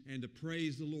knees and to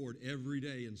praise the Lord every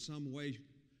day in some way,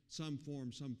 some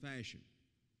form, some fashion.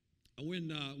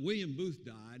 When William Booth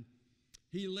died,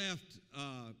 he left,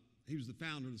 he was the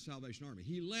founder of the Salvation Army.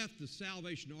 He left the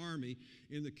Salvation Army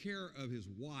in the care of his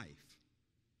wife.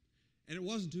 And it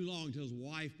wasn't too long until his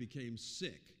wife became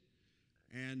sick.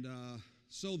 And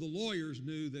so the lawyers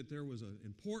knew that there was an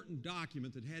important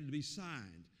document that had to be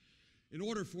signed in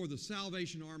order for the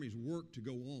Salvation Army's work to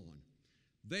go on.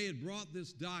 They had brought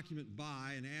this document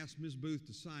by and asked Ms. Booth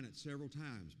to sign it several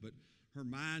times, but her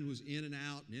mind was in and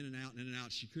out and in and out and in and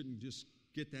out. She couldn't just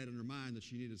get that in her mind that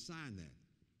she needed to sign that.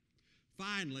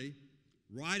 Finally,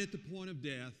 right at the point of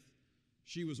death,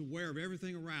 she was aware of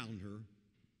everything around her,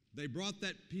 They brought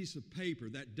that piece of paper,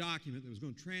 that document that was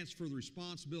going to transfer the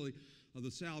responsibility of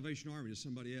the Salvation Army to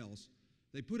somebody else.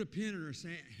 They put a pen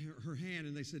in her hand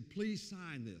and they said, please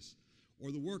sign this,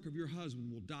 or the work of your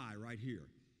husband will die right here.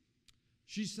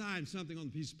 She signed something on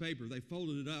the piece of paper. They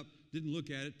folded it up, didn't look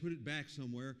at it, put it back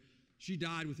somewhere. She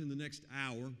died within the next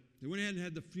hour. They went ahead and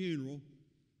had the funeral,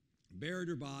 buried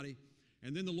her body,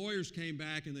 and then the lawyers came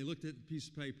back and they looked at the piece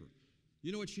of paper.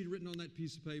 You know what she'd written on that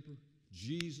piece of paper?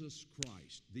 Jesus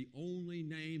Christ, the only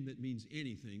name that means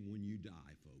anything when you die,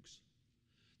 folks.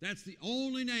 That's the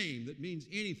only name that means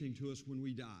anything to us when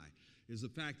we die, is the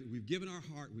fact that we've given our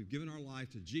heart, we've given our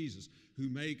life to Jesus, who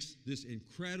makes this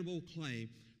incredible claim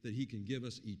that he can give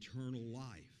us eternal life.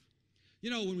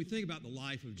 You know, when we think about the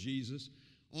life of Jesus,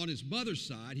 on his mother's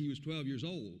side, he was 12 years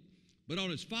old, but on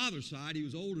his father's side, he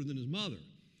was older than his mother.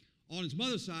 On his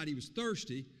mother's side, he was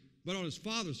thirsty, but on his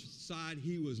father's side,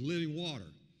 he was living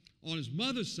water. On his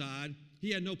mother's side,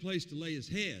 he had no place to lay his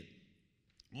head.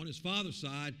 On his father's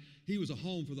side, he was a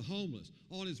home for the homeless.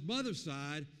 On his mother's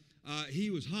side, he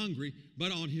was hungry,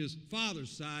 but on his father's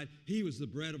side, he was the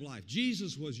bread of life.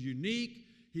 Jesus was unique,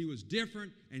 he was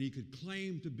different, and he could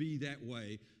claim to be that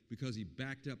way because he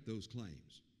backed up those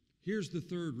claims. Here's the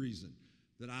third reason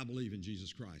that I believe in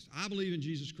Jesus Christ. I believe in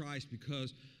Jesus Christ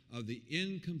because of the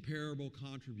incomparable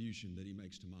contribution that he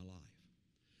makes to my life.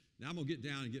 Now, I'm going to get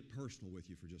down and get personal with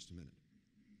you for just a minute.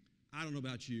 I don't know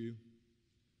about you.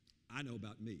 I know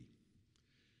about me.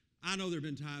 I know there have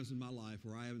been times in my life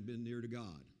where I haven't been near to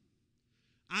God.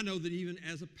 I know that even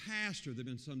as a pastor, there have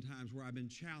been some times where I've been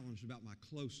challenged about my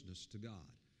closeness to God.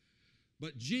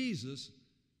 But Jesus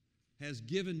has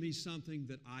given me something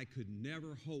that I could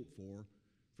never hope for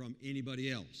from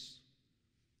anybody else.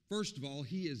 First of all,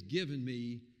 he has given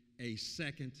me a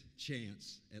second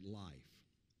chance at life.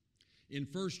 In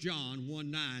 1 John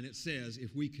 1:9, it says,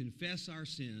 if we confess our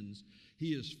sins,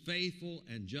 he is faithful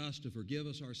and just to forgive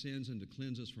us our sins and to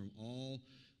cleanse us from all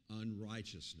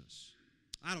unrighteousness.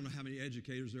 I don't know how many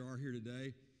educators there are here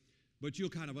today, but you'll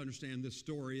kind of understand this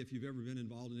story if you've ever been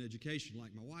involved in education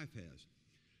like my wife has.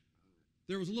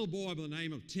 There was a little boy by the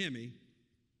name of Timmy.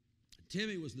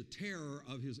 Timmy was the terror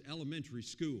of his elementary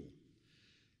school.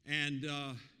 And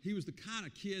he was the kind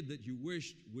of kid that you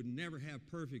wished would never have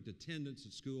perfect attendance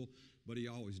at school, but he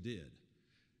always did.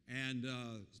 And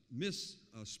Miss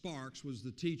Sparks was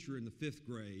the teacher in the 5th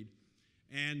grade,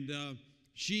 and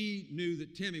she knew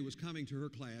that Timmy was coming to her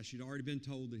class. She'd already been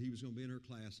told that he was going to be in her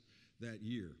class that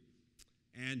year.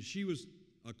 And she was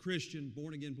a Christian,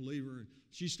 born-again believer, and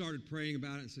she started praying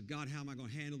about it and said, God, how am I going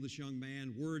to handle this young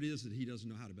man? Word is that he doesn't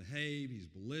know how to behave. He's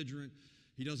belligerent.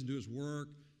 He doesn't do his work.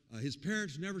 His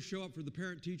parents never show up for the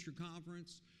parent-teacher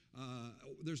conference.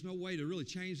 There's no way to really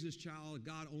change this child.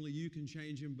 God, only you can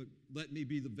change him, but let me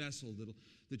be the vessel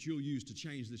that you'll use to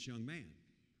change this young man.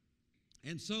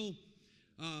 And so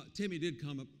Timmy did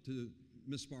come up to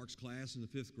Miss Sparks' class in the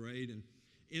 5th grade, and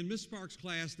in Miss Sparks'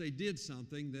 class, they did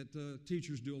something that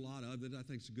teachers do a lot of that I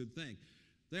think is a good thing.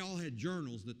 They all had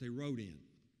journals that they wrote in.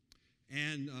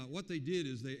 And what they did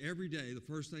is every day, the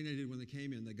first thing they did when they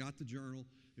came in, they got the journal.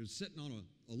 It was sitting on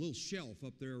a little shelf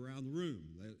up there around the room.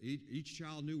 Each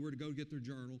child knew where to go to get their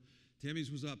journal. Timmy's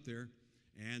was up there.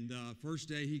 And first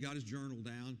day, he got his journal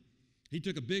down. He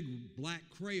took a big black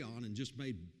crayon and just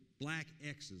made black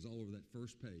X's all over that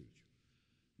first page.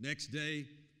 Next day,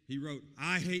 he wrote,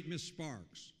 I hate Miss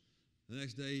Sparks. The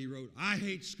next day, he wrote, I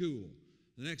hate school.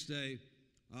 The next day,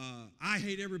 I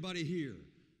hate everybody here.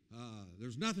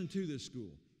 There's nothing to this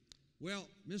school. Well,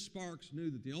 Miss Sparks knew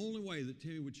that the only way that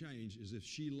Timmy would change is if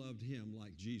she loved him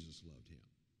like Jesus loved him.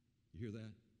 You hear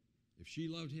that? If she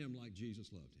loved him like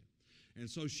Jesus loved him. And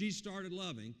so she started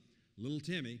loving little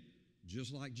Timmy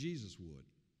just like Jesus would.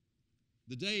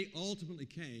 The day ultimately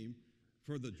came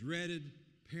for the dreaded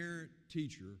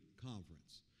parent-teacher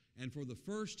conference. And for the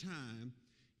first time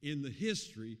in the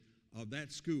history of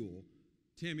that school,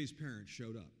 Timmy's parents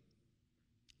showed up.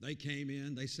 They came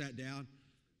in, they sat down.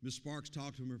 Miss Sparks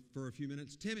talked to him for a few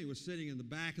minutes. Timmy was sitting in the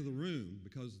back of the room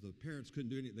because the parents couldn't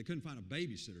do anything. They couldn't find a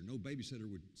babysitter. No babysitter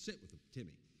would sit with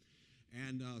Timmy.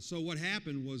 And so what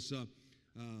happened was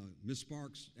Miss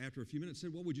Sparks, after a few minutes,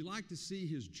 said, well, would you like to see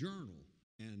his journal?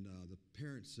 And the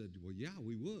parents said, well, yeah,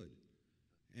 we would.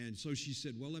 And so she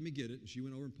said, well, let me get it. And she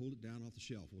went over and pulled it down off the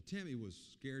shelf. Well, Timmy was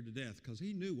scared to death because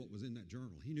he knew what was in that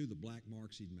journal. He knew the black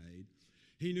marks he'd made.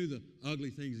 He knew the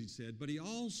ugly things he'd said, but he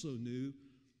also knew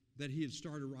that he had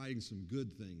started writing some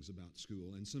good things about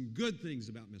school and some good things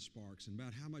about Miss Sparks and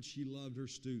about how much she loved her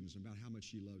students and about how much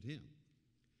she loved him.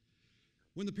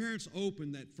 When the parents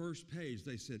opened that first page,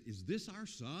 they said, is this our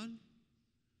son?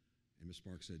 And Miss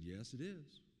Sparks said, yes, it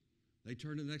is. They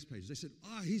turned to the next page. They said,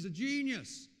 he's a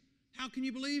genius. How can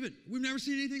you believe it? We've never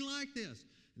seen anything like this.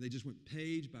 And they just went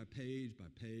page by page by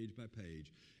page by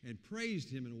page and praised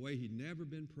him in a way he'd never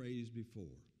been praised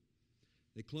before.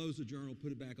 They closed the journal,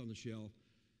 put it back on the shelf.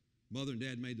 Mother and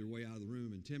Dad made their way out of the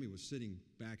room, and Timmy was sitting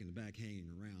back in the back hanging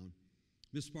around.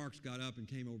 Miss Sparks got up and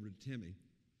came over to Timmy.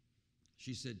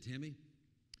 She said, Timmy,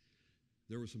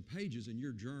 there were some pages in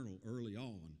your journal early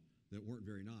on that weren't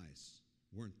very nice,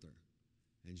 weren't there?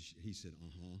 And he said,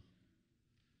 uh-huh.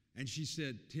 And she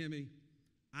said, Timmy,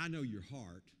 I know your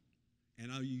heart,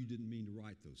 and I know you didn't mean to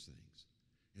write those things.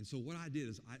 And so what I did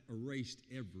is I erased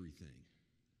everything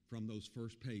from those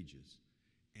first pages,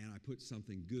 and I put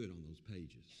something good on those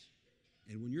pages.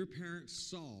 And when your parents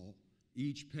saw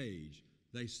each page,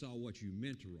 they saw what you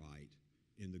meant to write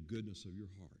in the goodness of your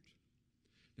heart.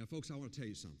 Now, folks, I want to tell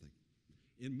you something.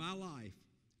 In my life,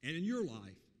 and in your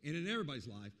life, and in everybody's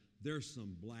life, there's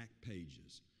some black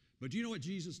pages. But do you know what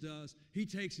Jesus does? He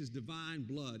takes his divine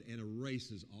blood and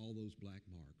erases all those black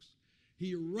marks.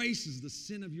 He erases the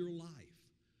sin of your life,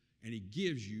 and he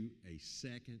gives you a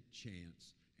second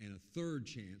chance, and a third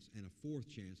chance, and a fourth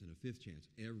chance, and a fifth chance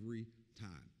every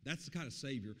time. That's the kind of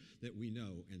Savior that we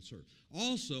know and serve.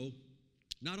 Also,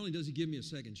 not only does he give me a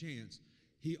second chance,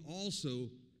 he also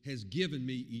has given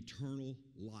me eternal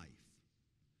life.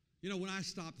 You know, when I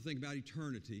stop to think about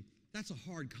eternity, that's a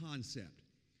hard concept.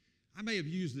 I may have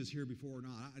used this here before or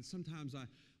not. Sometimes I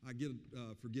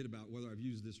forget about whether I've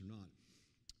used this or not.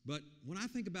 But when I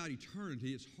think about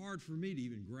eternity, it's hard for me to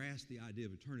even grasp the idea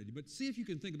of eternity. But see if you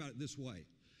can think about it this way.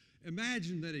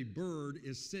 Imagine that a bird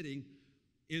is sitting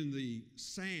in the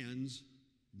sands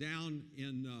down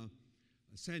in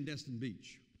Sandestin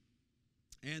Beach.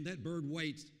 And that bird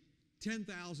waits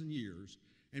 10,000 years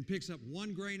and picks up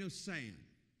one grain of sand.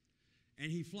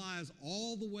 And he flies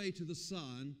all the way to the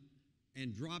sun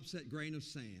and drops that grain of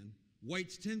sand,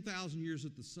 waits 10,000 years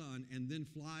at the sun, and then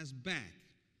flies back.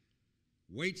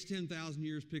 Waits 10,000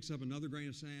 years, picks up another grain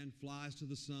of sand, flies to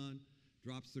the sun,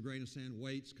 drops the grain of sand,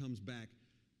 waits, comes back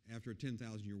after a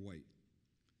 10,000-year wait.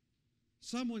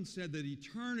 Someone said that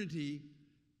eternity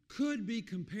could be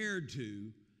compared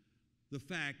to the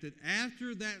fact that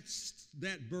after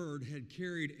that bird had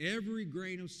carried every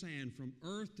grain of sand from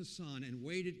earth to sun and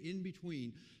waited in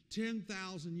between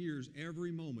 10,000 years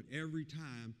every moment, every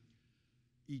time,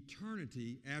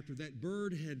 eternity, after that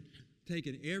bird had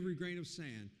taken every grain of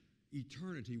sand,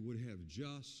 eternity would have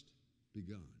just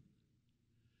begun.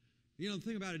 You know, the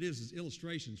thing about it is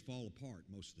illustrations fall apart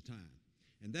most of the time.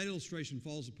 And that illustration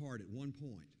falls apart at one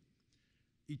point.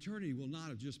 Eternity will not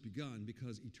have just begun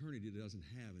because eternity doesn't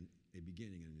have a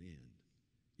beginning and an end.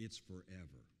 It's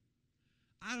forever.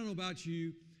 I don't know about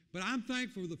you, but I'm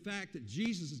thankful for the fact that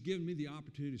Jesus has given me the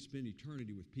opportunity to spend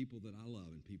eternity with people that I love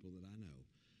and people that I know.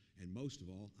 And most of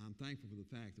all, I'm thankful for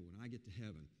the fact that when I get to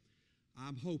heaven,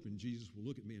 I'm hoping Jesus will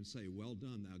look at me and say, well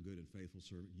done, thou good and faithful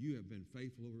servant. You have been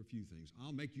faithful over a few things.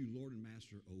 I'll make you Lord and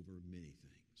Master over many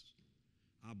things.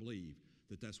 I believe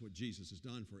that that's what Jesus has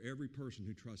done for every person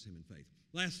who trusts him in faith.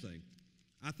 Last thing,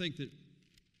 I think that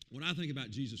when I think about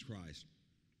Jesus Christ,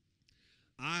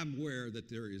 I'm aware that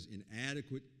there is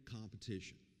inadequate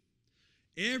competition.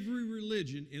 Every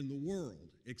religion in the world,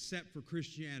 except for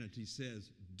Christianity,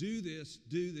 says, do this,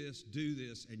 do this, do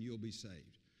this, and you'll be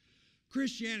saved.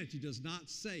 Christianity does not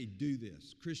say, do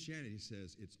this. Christianity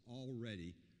says it's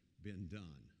already been done.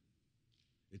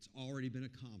 It's already been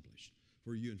accomplished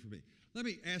for you and for me. Let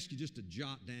me ask you just to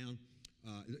jot down.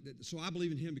 So I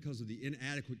believe in him because of the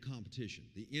inadequate competition.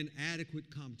 The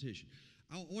inadequate competition.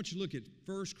 I want you to look at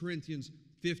 1 Corinthians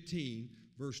 15,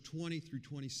 verse 20 through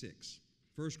 26.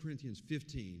 1 Corinthians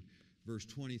 15, verse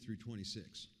 20 through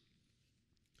 26.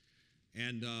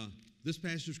 And this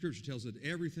passage of Scripture tells us that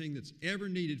everything that's ever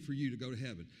needed for you to go to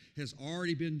heaven has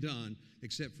already been done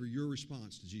except for your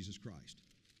response to Jesus Christ.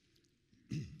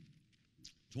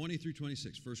 20 through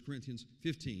 26, 1 Corinthians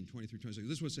 15, 20 through 26.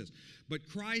 This is what it says. But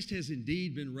Christ has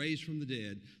indeed been raised from the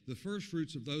dead, the first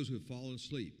fruits of those who have fallen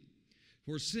asleep.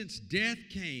 For since death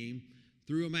came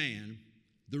through a man,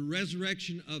 the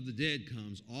resurrection of the dead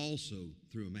comes also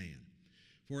through a man.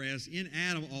 For as in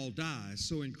Adam all die,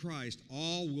 so in Christ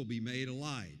all will be made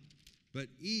alive, but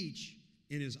each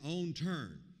in his own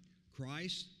turn.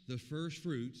 Christ, the first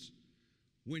fruits,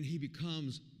 when he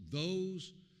becomes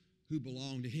those who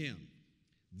belong to him.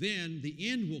 Then the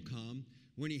end will come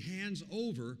when he hands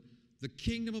over the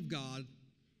kingdom of God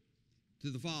to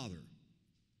the Father,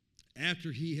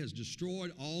 after he has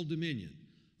destroyed all dominion,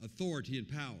 authority, and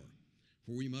power.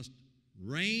 For we must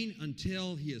reign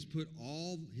until he has put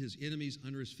all his enemies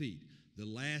under his feet. The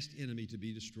last enemy to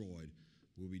be destroyed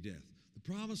will be death.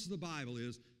 The promise of the Bible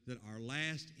is that our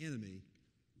last enemy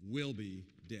will be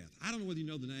death. I don't know whether you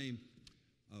know the name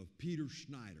of Peter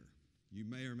Schneider. You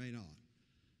may or may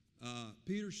not.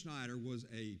 Peter Schneider was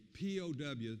a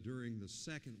POW during the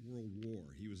Second World War.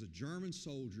 He was a German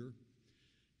soldier,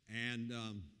 and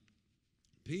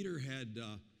Peter had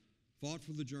fought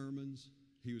for the Germans.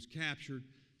 He was captured.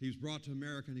 He was brought to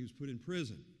America, and he was put in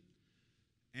prison.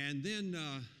 And then,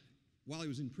 while he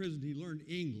was in prison, he learned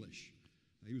English.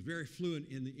 He was very fluent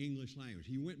in the English language.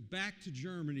 He went back to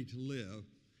Germany to live,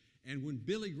 and when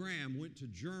Billy Graham went to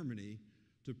Germany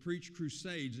to preach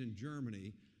crusades in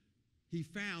Germany, he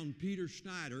found Peter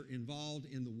Schneider involved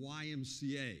in the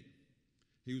YMCA.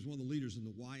 He was one of the leaders in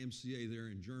the YMCA there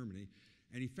in Germany,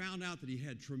 and he found out that he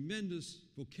had tremendous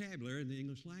vocabulary in the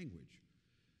English language.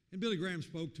 And Billy Graham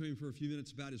spoke to him for a few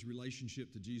minutes about his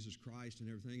relationship to Jesus Christ and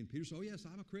everything, and Peter said, "Oh yes,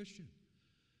 I'm a Christian."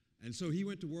 And so he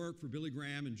went to work for Billy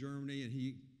Graham in Germany, and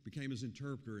he became his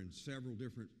interpreter in several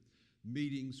different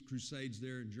meetings, crusades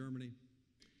there in Germany.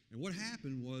 And what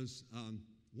happened was,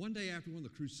 one day after one of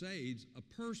the crusades, a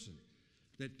person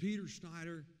that Peter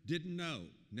Schneider didn't know,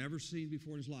 never seen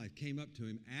before in his life, came up to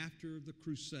him after the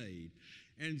crusade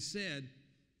and said,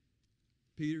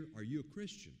 "Peter, are you a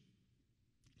Christian?"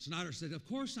 Schneider said, "Of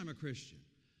course I'm a Christian."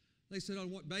 They said,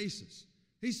 "On what basis?"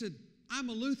 He said, "I'm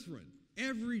a Lutheran.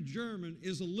 Every German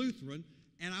is a Lutheran,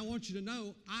 and I want you to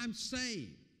know I'm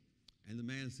saved." And the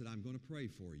man said, "I'm going to pray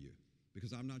for you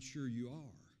because I'm not sure you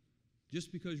are.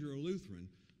 Just because you're a Lutheran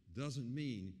doesn't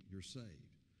mean you're saved."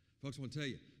 Folks, I want to tell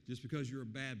you, just because you're a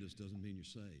Baptist doesn't mean you're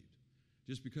saved.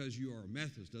 Just because you are a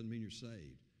Methodist doesn't mean you're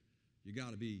saved. You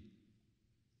got to be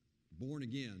born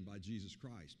again by Jesus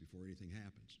Christ before anything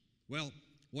happens. Well,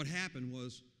 what happened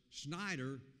was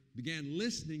Schneider began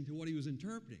listening to what he was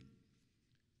interpreting.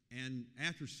 And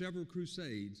after several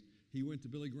crusades, he went to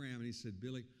Billy Graham and he said,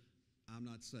 "Billy, I'm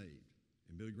not saved."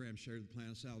 And Billy Graham shared the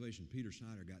plan of salvation. Peter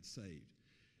Schneider got saved.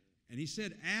 And he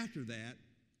said after that,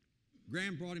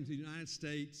 Graham brought him to the United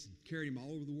States and carried him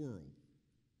all over the world.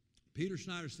 Peter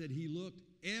Schneider said he looked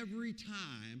every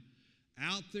time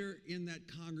out there in that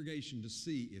congregation to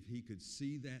see if he could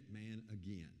see that man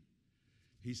again.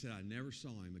 He said, "I never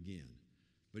saw him again.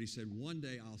 But he said, one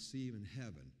day I'll see him in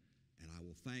heaven, and I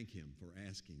will thank him for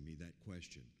asking me that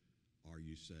question, are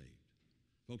you saved?"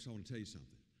 Folks, I want to tell you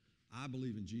something. I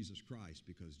believe in Jesus Christ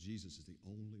because Jesus is the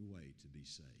only way to be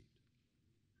saved.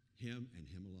 Him and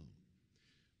Him alone.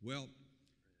 Well,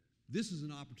 this is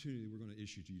an opportunity we're going to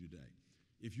issue to you today.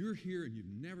 If you're here and you've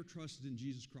never trusted in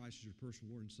Jesus Christ as your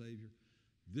personal Lord and Savior,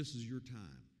 this is your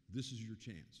time. This is your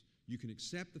chance. You can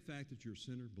accept the fact that you're a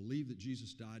sinner, believe that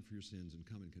Jesus died for your sins, and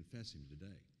come and confess Him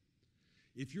today.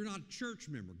 If you're not a church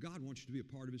member, God wants you to be a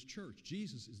part of His church.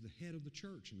 Jesus is the head of the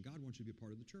church, and God wants you to be a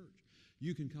part of the church.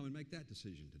 You can come and make that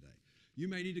decision today. You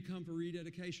may need to come for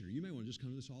rededication, or you may want to just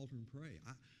come to this altar and pray.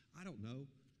 I don't know.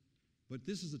 But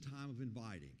this is a time of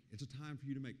inviting. It's a time for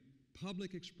you to make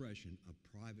public expression of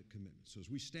private commitment. So as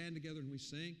we stand together and we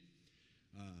sing,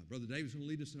 Brother David's going to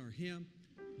lead us in our hymn.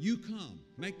 You come,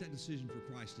 make that decision for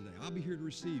Christ today. I'll be here to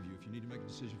receive you if you need to make a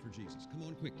decision for Jesus. Come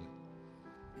on quickly.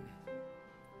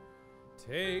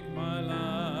 Take my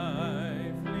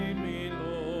life, lead me,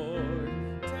 Lord.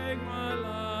 Take my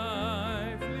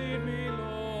life, lead me,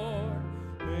 Lord.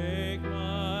 Make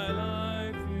my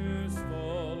life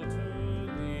useful to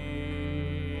Thee.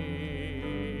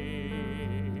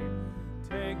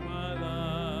 Take my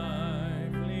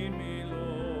life, lead me,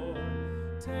 Lord.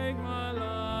 Take my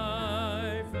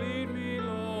life, lead me,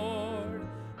 Lord.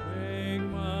 Make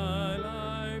my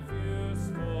life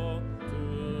useful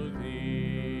to Thee.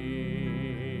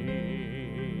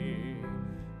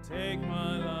 Take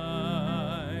my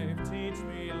life, teach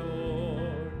me,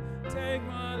 Lord. Take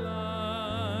my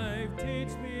life,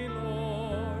 teach me,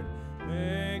 Lord.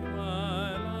 Make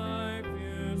my life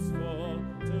useful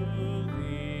to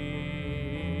Thee.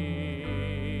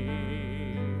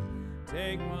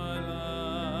 Take my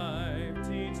life,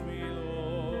 teach me,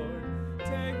 Lord.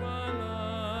 Take my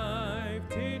life,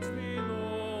 teach me,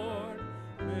 Lord.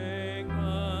 Make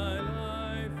my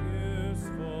life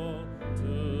useful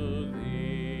to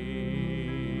Thee.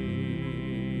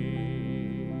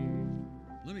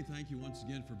 Let me thank you once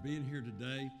again for being here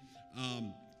today.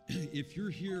 If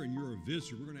you're here and you're a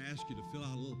visitor, we're going to ask you to fill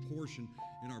out a little portion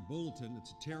in our bulletin.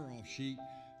 It's a tear-off sheet.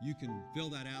 You can fill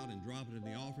that out and drop it in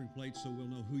the offering plate so we'll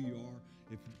know who you are.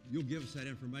 If you'll give us that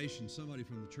information, somebody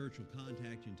from the church will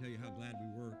contact you and tell you how glad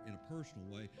we were in a personal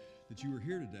way that you were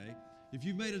here today. If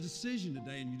you've made a decision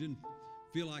today and you didn't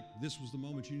feel like this was the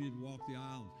moment you needed to walk the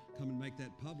aisle and come and make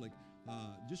that public,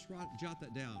 just jot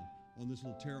that down on this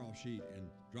little tear-off sheet and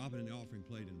drop it in the offering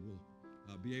plate, and we'll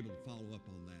be able to follow up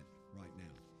on that right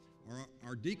now.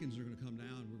 Our deacons are going to come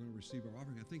down and we're going to receive our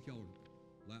offering. I think y'all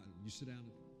are You sit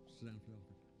down for the offering.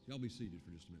 Y'all be seated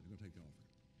for just a minute. I'm going to take the offering.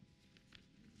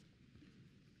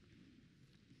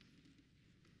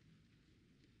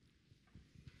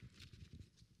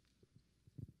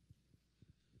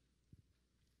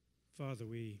 Father,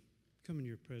 we come in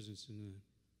your presence in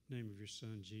the name of your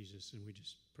Son, Jesus, and we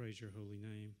just praise your holy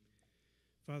name.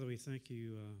 Father, we thank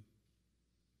you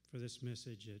for this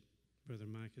message that Brother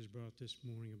Mike has brought this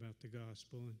morning about the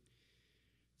gospel, and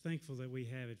thankful that we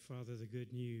have it, Father, the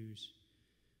good news.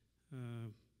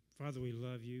 Father, we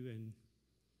love you, and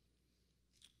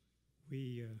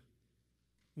we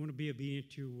want to be obedient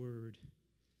to your word.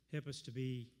 Help us to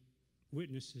be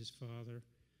witnesses, Father,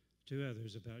 to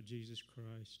others about Jesus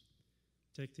Christ.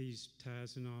 Take these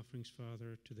tithes and offerings,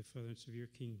 Father, to the furtherance of your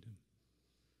kingdom.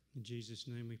 In Jesus'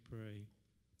 name we pray.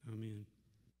 Amen.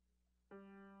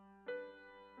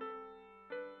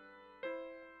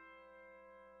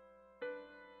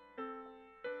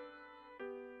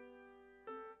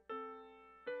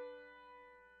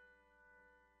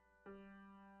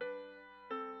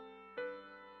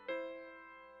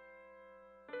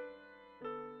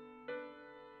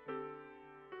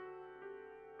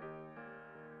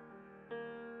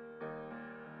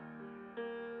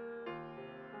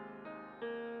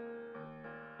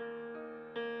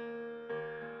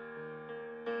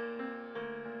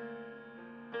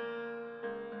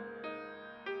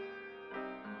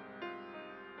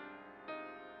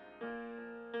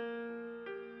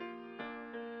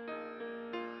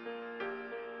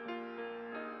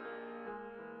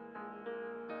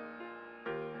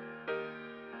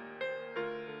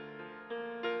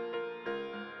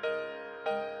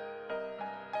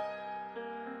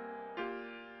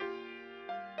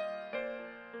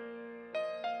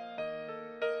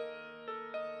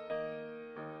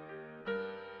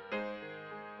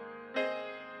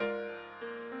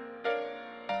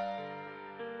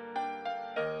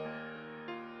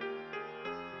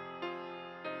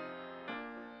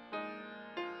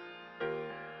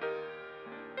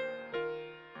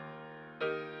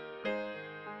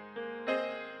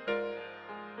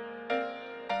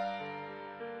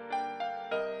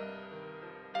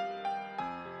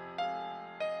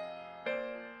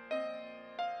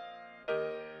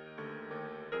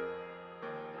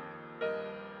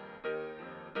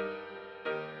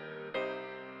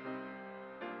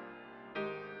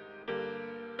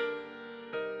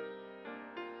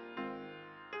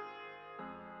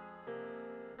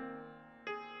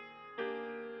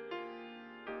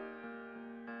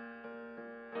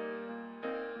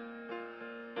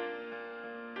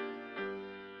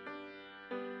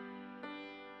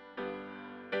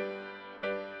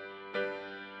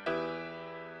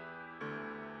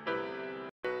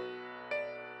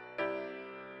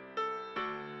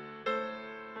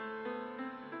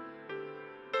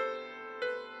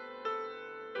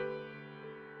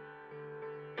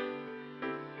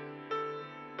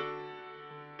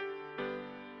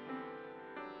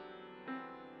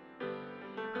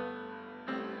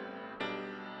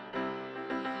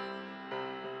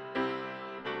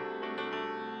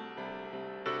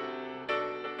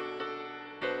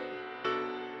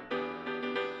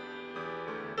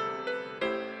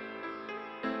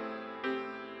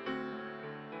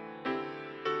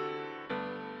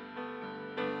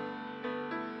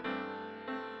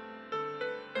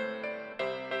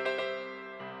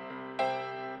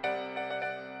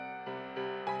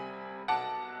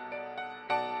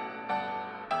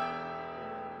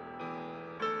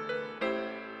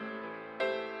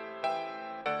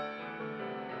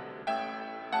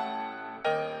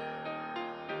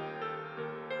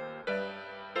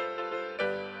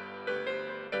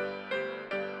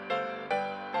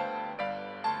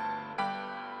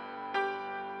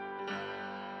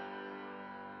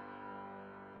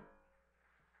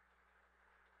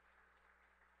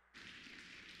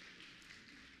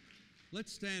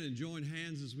 Let's stand and join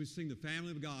hands as we sing the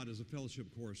Family of God as a fellowship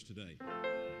chorus today.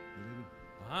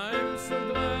 I'm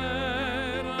so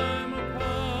glad I'm a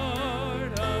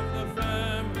part of the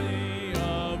family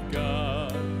of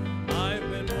God. I've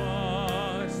been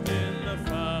washed in the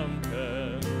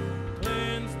fountain,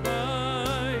 cleansed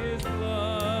by His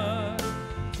blood.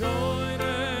 Join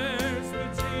heirs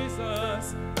with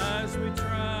Jesus as we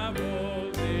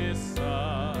travel this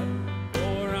side.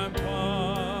 For I'm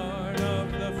part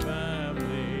of the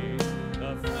family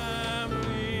of God.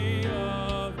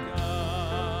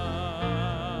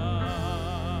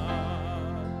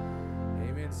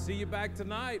 Amen. See you back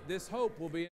tonight. This hope will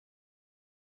be